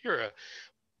of her era,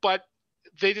 but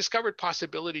they discovered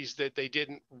possibilities that they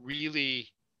didn't really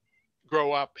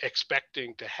grow up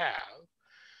expecting to have.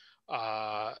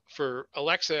 For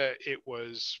Alexa, it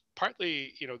was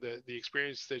partly, the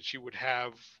experience that she would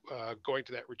have going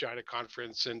to that Regina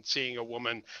conference and seeing a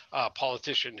woman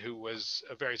politician who was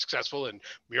very successful, and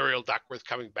Muriel Duckworth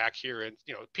coming back here, and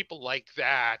people like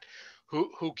that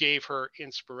who gave her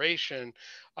inspiration.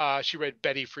 She read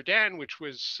Betty Friedan, which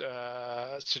was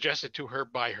suggested to her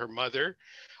by her mother,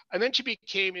 and then she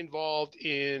became involved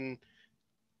in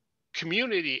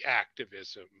community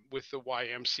activism with the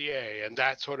YMCA, and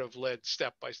that sort of led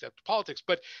step by step to politics.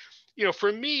 But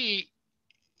for me,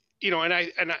 and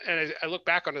I look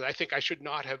back on it, I think I should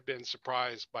not have been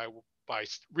surprised by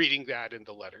reading that in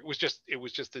the letter. It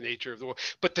was just the nature of the world.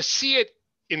 But to see it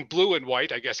in blue and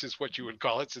white, I guess is what you would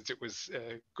call it, since it was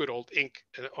good old ink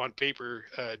on paper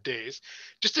days,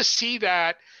 just to see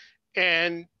that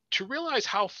and to realize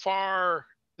how far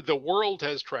the world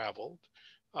has traveled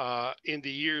in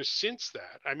the years since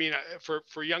that. I mean,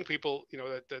 for young people,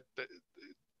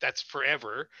 that's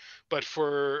forever, but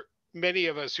for many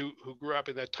of us who grew up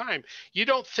in that time, you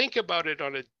don't think about it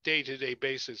on a day-to-day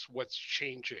basis, what's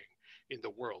changing in the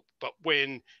world. But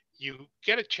when you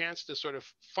get a chance to sort of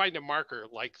find a marker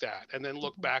like that and then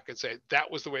look back and say, that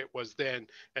was the way it was then,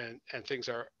 and things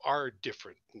are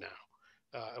different now.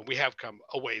 And we have come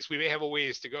a ways. We may have a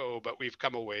ways to go, but we've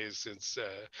come a ways since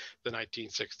the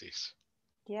 1960s.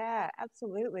 Yeah,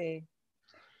 absolutely.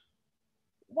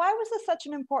 Why was this such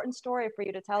an important story for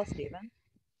you to tell, Stephen?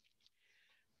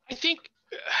 I think,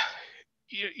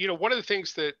 one of the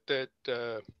things that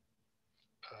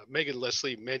Megan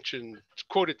Leslie mentioned,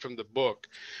 quoted from the book,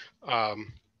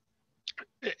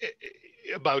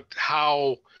 about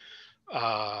how,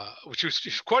 which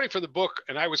was quoting from the book,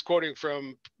 and I was quoting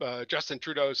from Justin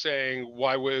Trudeau saying,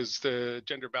 why was the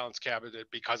gender balance cabinet?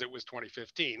 Because it was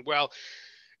 2015. Well,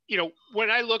 when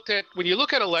you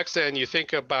look at Alexa and you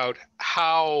think about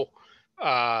how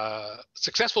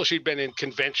successful she'd been in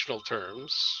conventional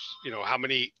terms, how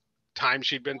many times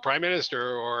she'd been prime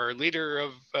minister or leader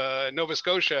of Nova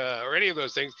Scotia or any of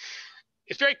those things,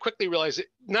 it's very quickly realized that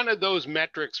none of those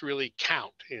metrics really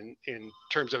count in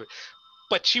terms of it.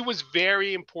 But she was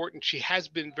very important. She has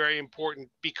been very important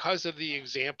because of the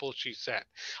example she set.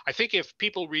 I think if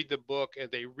people read the book and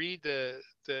they read the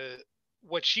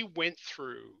what she went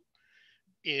through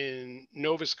in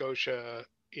Nova Scotia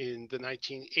in the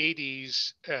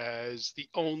 1980s as the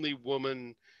only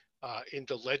woman in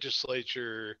the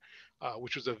legislature,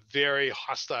 which was a very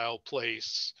hostile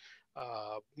place,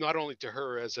 not only to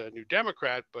her as a New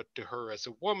Democrat, but to her as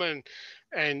a woman.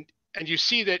 And you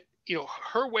see that,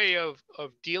 her way of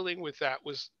dealing with that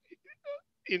was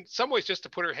in some ways just to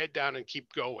put her head down and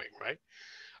keep going, right?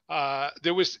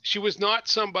 She was not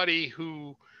somebody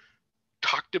who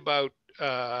talked about,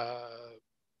 or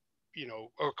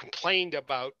complained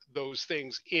about those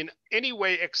things in any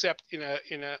way except in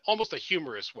a almost a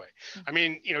humorous way. I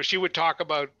mean, she would talk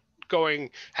about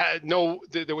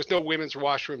there was no women's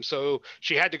washroom, so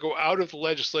she had to go out of the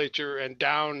legislature and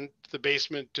down the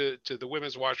basement to the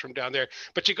women's washroom down there.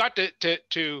 But she got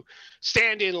to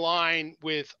stand in line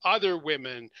with other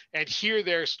women and hear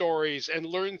their stories and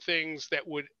learn things that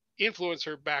would influence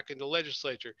her back in the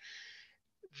legislature.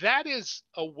 That is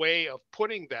a way of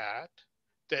putting that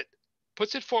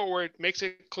puts it forward, makes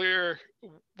it clear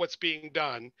what's being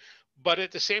done, but at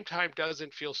the same time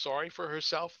doesn't feel sorry for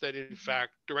herself, that in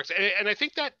fact directs. And I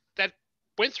think that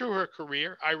went through her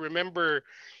career. I remember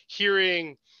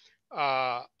hearing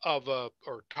or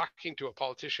talking to a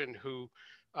politician who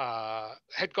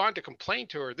had gone to complain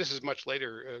to her. This is much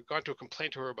later, gone to complain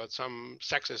to her about some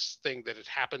sexist thing that had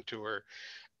happened to her.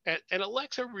 And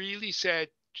Alexa really said,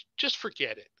 just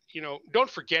forget it. Don't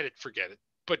forget it,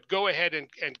 but go ahead and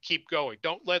keep going.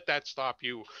 Don't let that stop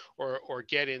you or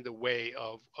get in the way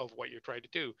of what you're trying to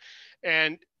do.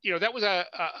 And, that was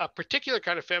a particular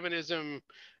kind of feminism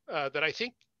that I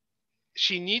think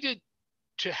she needed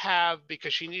to have,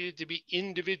 because she needed to be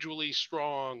individually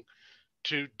strong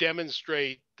to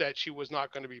demonstrate that she was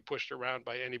not going to be pushed around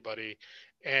by anybody.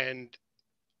 And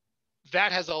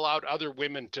that has allowed other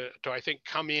women to I think,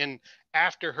 come in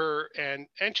after her and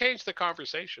change the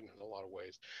conversation in a lot of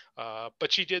ways.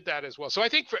 But she did that as well. So I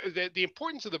think the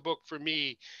importance of the book for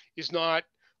me is not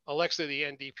Alexa, the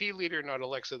NDP leader, not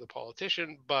Alexa, the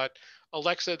politician, but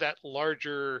Alexa, that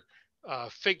larger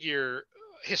figure,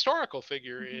 historical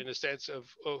figure, in a sense of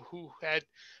who had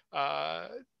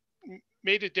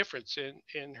made a difference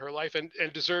in her life and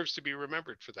deserves to be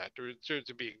remembered for that, deserves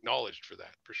to be acknowledged for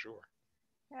that, for sure.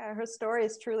 Yeah, her story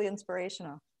is truly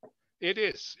inspirational. It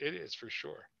is for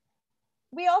sure.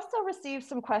 We also received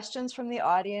some questions from the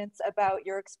audience about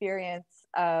your experience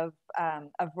of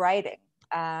writing.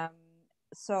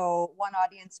 So one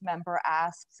audience member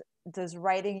asked, does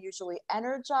writing usually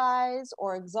energize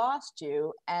or exhaust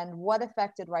you? And what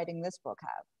effect did writing this book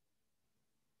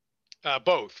have?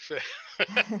 Both.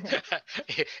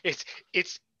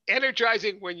 It's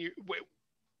energizing when you,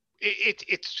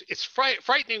 it's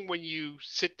frightening when you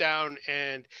sit down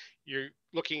and you're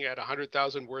looking at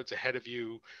 100,000 words ahead of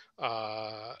you.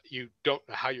 You don't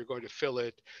know how you're going to fill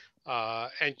it,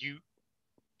 and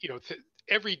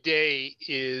every day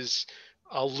is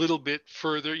a little bit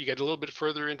further. You get a little bit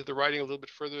further into the writing, a little bit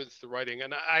further into the writing.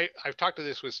 And I've talked to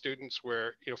this with students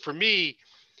where, for me,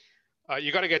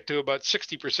 you got to get to about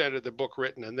 60% of the book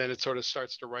written, and then it sort of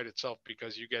starts to write itself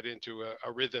because you get into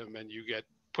a rhythm and you get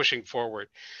pushing forward.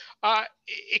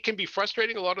 It can be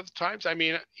frustrating a lot of the times. I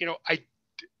mean,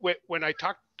 when I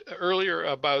talked earlier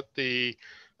about the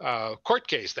court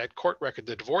case, that court record,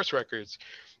 the divorce records,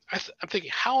 I'm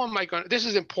thinking, how am I going to, this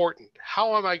is important.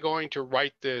 How am I going to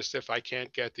write this if I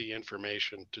can't get the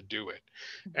information to do it?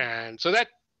 Mm-hmm. And so that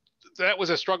was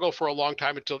a struggle for a long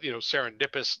time until,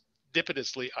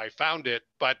 serendipitously I found it.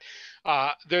 But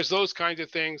there's those kinds of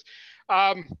things.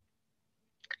 As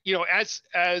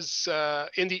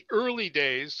in the early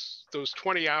days, those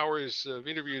 20 hours of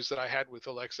interviews that I had with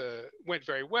Alexa went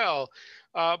very well,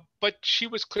 but she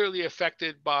was clearly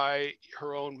affected by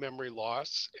her own memory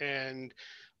loss. And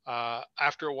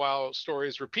after a while,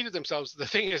 stories repeated themselves. The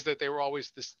thing is that they were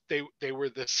always they were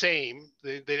the same.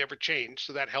 They never changed.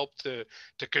 So that helped to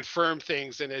confirm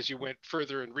things. And as you went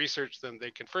further and researched them,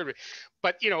 they confirmed it.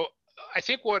 But, I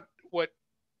think what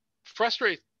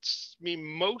frustrates me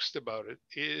most about it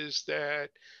is that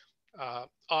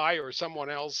I or someone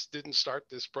else didn't start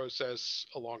this process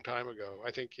a long time ago.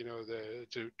 I think,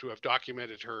 to have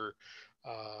documented her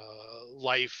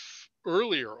life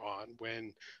earlier on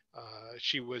when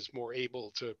she was more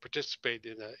able to participate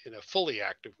in a fully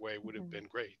active way would have been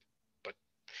great. But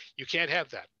you can't have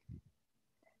that.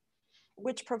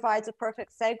 Which provides a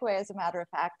perfect segue, as a matter of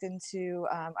fact, into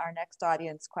our next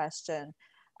audience question.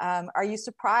 Are you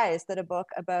surprised that a book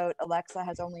about Alexa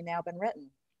has only now been written?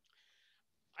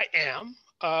 I am.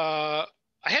 I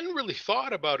hadn't really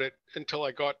thought about it until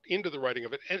I got into the writing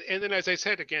of it. And then, as I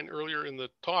said again earlier in the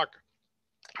talk,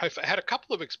 I've had a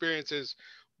couple of experiences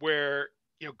where,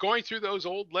 going through those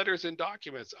old letters and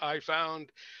documents, I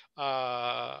found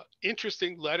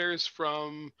interesting letters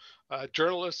from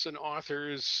journalists and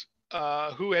authors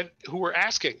who were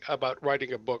asking about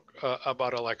writing a book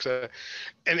about Alexa.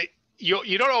 And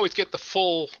you don't always get the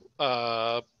full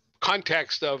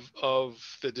context of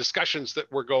the discussions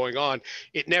that were going on.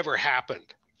 It never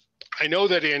happened. I know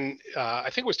that in, I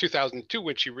think it was 2002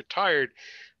 when she retired,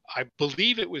 I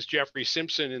believe it was Jeffrey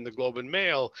Simpson in the Globe and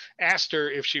Mail asked her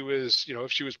if she was,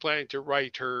 if she was planning to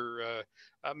write her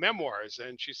memoirs.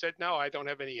 And she said, no, I don't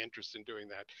have any interest in doing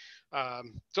that.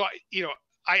 So,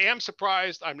 I am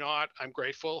surprised. I'm not. I'm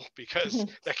grateful because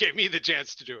that gave me the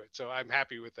chance to do it. So I'm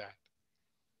happy with that.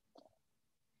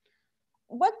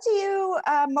 What do you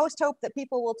most hope that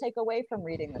people will take away from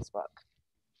reading this book?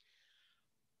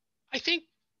 I think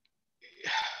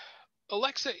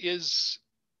Alexa is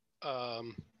a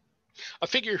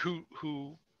figure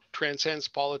who transcends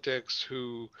politics,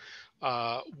 who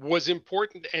was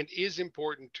important and is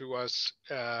important to us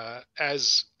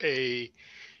as a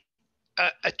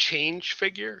change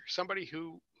figure, somebody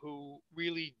who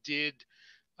really did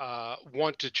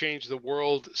want to change the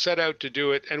world, set out to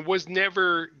do it, and was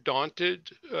never daunted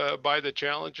by the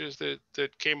challenges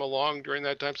that came along during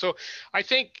that time. So I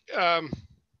think I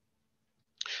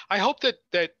hope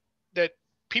that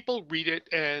people read it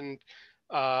and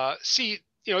see,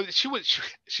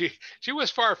 she was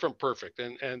far from perfect,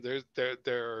 and there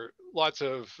are lots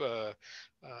of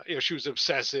she was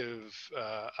obsessive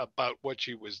about what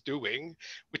she was doing,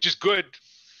 which is good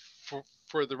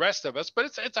for the rest of us, but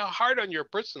it's hard on your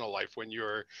personal life when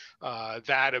you're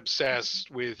that obsessed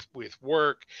with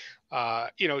work.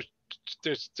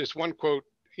 There's one quote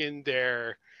in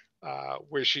there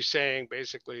where she's saying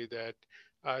basically that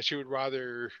she would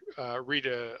rather read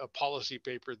a policy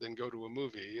paper than go to a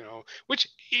movie, which,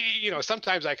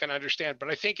 sometimes I can understand,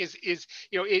 but I think is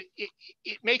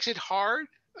it makes it hard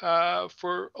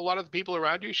for a lot of the people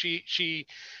around you. She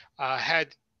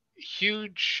had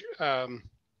huge,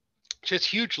 she has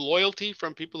huge loyalty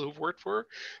from people who've worked for her,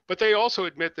 but they also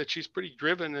admit that she's pretty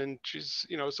driven and she's,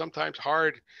 sometimes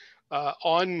hard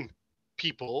on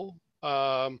people.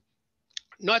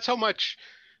 Not so much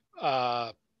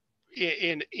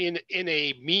in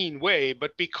a mean way,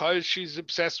 but because she's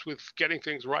obsessed with getting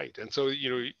things right. And so, you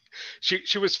know,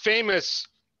 she was famous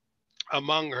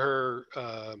among her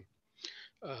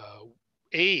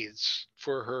aides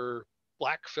for her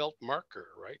black felt marker,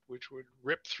 right, which would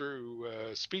rip through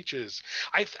speeches.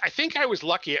 I think I was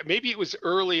lucky. Maybe it was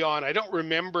early on. I don't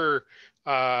remember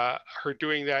her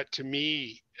doing that to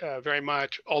me very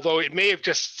much, although it may have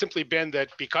just simply been that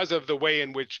because of the way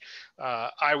in which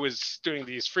I was doing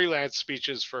these freelance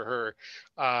speeches for her,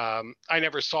 I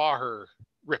never saw her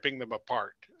ripping them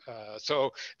apart.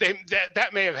 So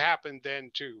that may have happened then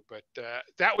too, but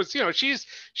that was, you know, she's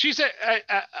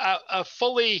a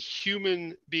fully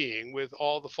human being with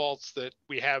all the faults that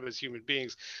we have as human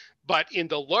beings, but in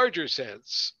the larger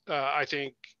sense, I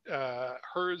think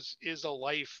hers is a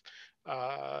life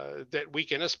that we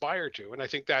can aspire to, and I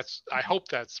think I hope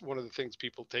that's one of the things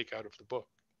people take out of the book.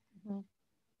 Mm-hmm.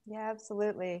 Yeah,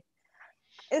 absolutely.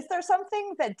 Is there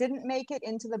something that didn't make it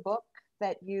into the book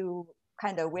that you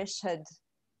kind of wish had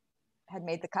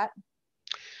made the cut?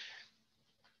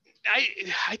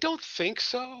 I don't think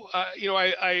so. You know,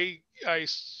 I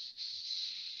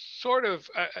sort of,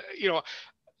 you know,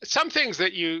 some things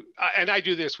that you, and I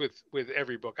do this with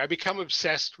every book. I become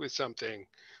obsessed with something,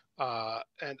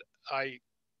 and I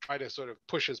try to sort of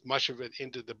push as much of it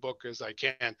into the book as I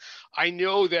can. I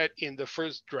know that in the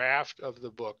first draft of the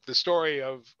book, the story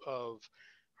of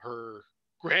her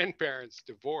grandparents'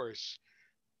 divorce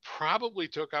probably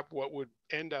took up what would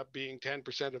end up being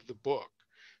 10% of the book.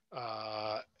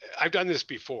 I've done this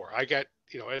before. I get,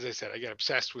 you know, as I said, I get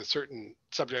obsessed with certain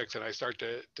subjects and I start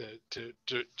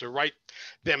to write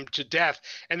them to death.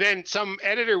 And then some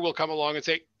editor will come along and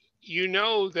say, you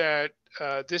know, that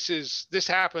this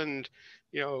happened,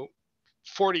 you know,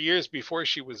 40 years before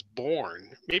she was born.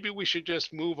 Maybe we should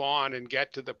just move on and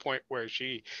get to the point where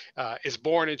she is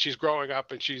born and she's growing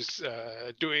up and she's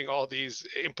doing all these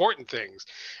important things.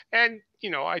 And,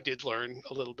 you know, I did learn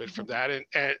a little bit from that.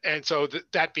 And so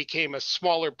that became a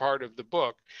smaller part of the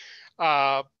book.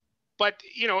 But,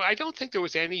 you know, I don't think there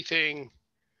was anything,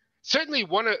 certainly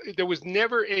there was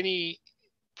never any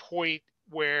point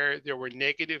where there were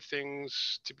negative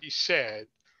things to be said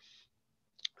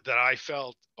that I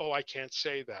felt, oh, I can't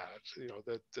say that, you know,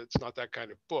 that's not that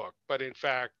kind of book. But in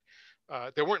fact,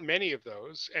 there weren't many of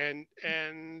those. And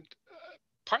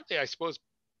partly, I suppose,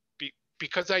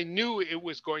 because I knew it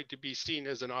was going to be seen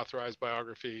as an authorized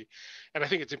biography. And I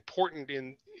think it's important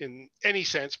in any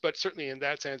sense, but certainly in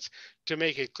that sense, to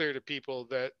make it clear to people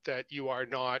that you are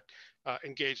not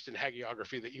engaged in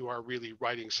hagiography, that you are really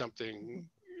writing something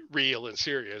real and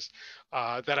serious,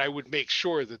 that I would make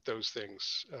sure that those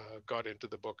things got into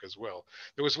the book as well.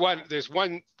 There's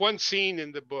one scene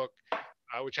in the book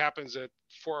which happens at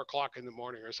 4 o'clock in the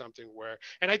morning or something where,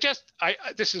 and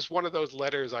this is one of those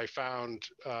letters I found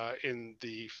in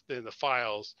the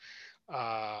files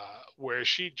where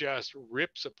she just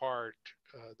rips apart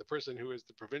the person who is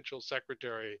the provincial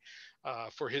secretary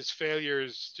for his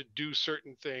failures to do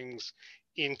certain things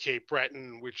in Cape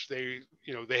Breton, which they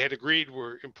had agreed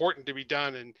were important to be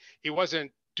done, and he wasn't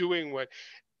doing what.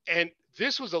 And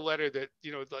this was a letter that,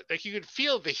 you know, like you could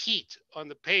feel the heat on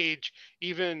the page,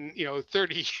 even, you know,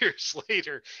 30 years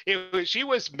later. She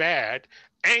was mad,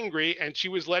 angry, and she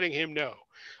was letting him know.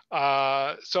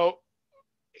 So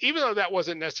even though that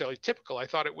wasn't necessarily typical, I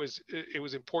thought it was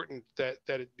important that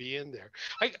it be in there.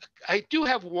 I do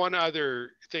have one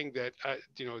other thing that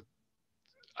you know,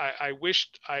 I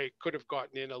wished I could have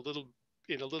gotten in a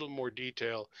little more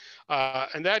detail,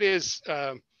 and that is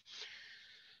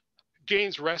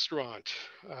Jane's restaurant,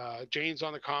 Jane's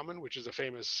on the Common, which was a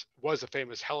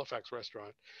famous Halifax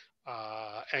restaurant,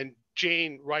 and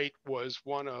Jane Wright was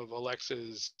one of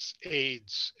Alexa's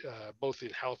aides, both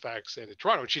in Halifax and in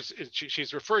Toronto.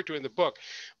 She's referred to in the book,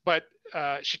 but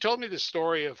she told me the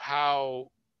story of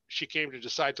how she came to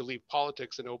decide to leave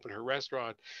politics and open her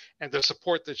restaurant, and the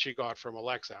support that she got from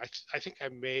Alexa. I think I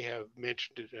may have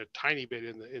mentioned it a tiny bit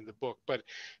in the book, but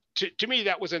to me,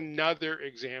 that was another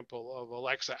example of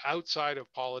Alexa outside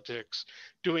of politics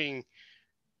doing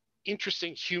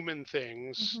interesting human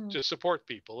things to support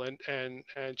people, and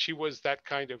she was that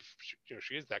kind of, you know,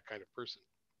 she is that kind of person.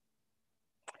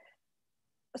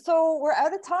 So we're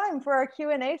out of time for our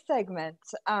Q&A segment.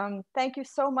 Thank you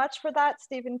so much for that,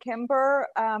 Stephen Kimber.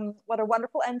 What a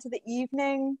wonderful end to the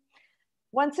evening.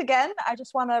 Once again, I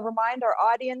just want to remind our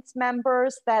audience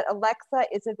members that Alexa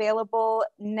is available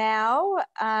now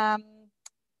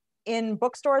in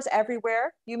bookstores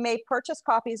everywhere. You may purchase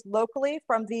copies locally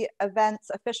from the event's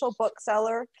official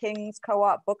bookseller, King's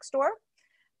Co-op Bookstore.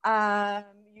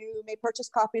 You may purchase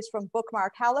copies from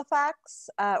Bookmark Halifax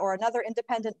or another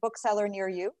independent bookseller near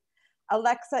you.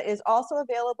 Alexa is also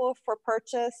available for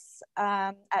purchase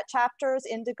at Chapters,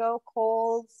 Indigo,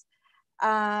 Kohl's,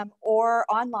 or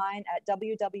online at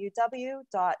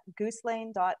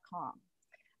www.𝘾𝙡𝙗𝙖𝙣𝙜.com.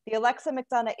 The Alexa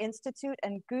McDonough Institute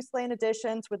and 𝘾𝙡𝙗𝙣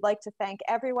Editions would like to thank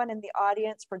everyone in the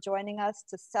audience for joining us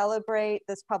to celebrate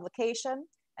this publication,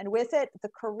 and with it, the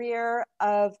career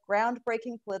of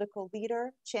groundbreaking political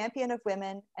leader, champion of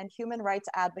women, and human rights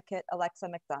advocate, Alexa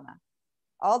McDonough.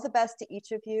 All the best to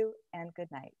each of you, and good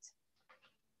night.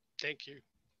 Thank you.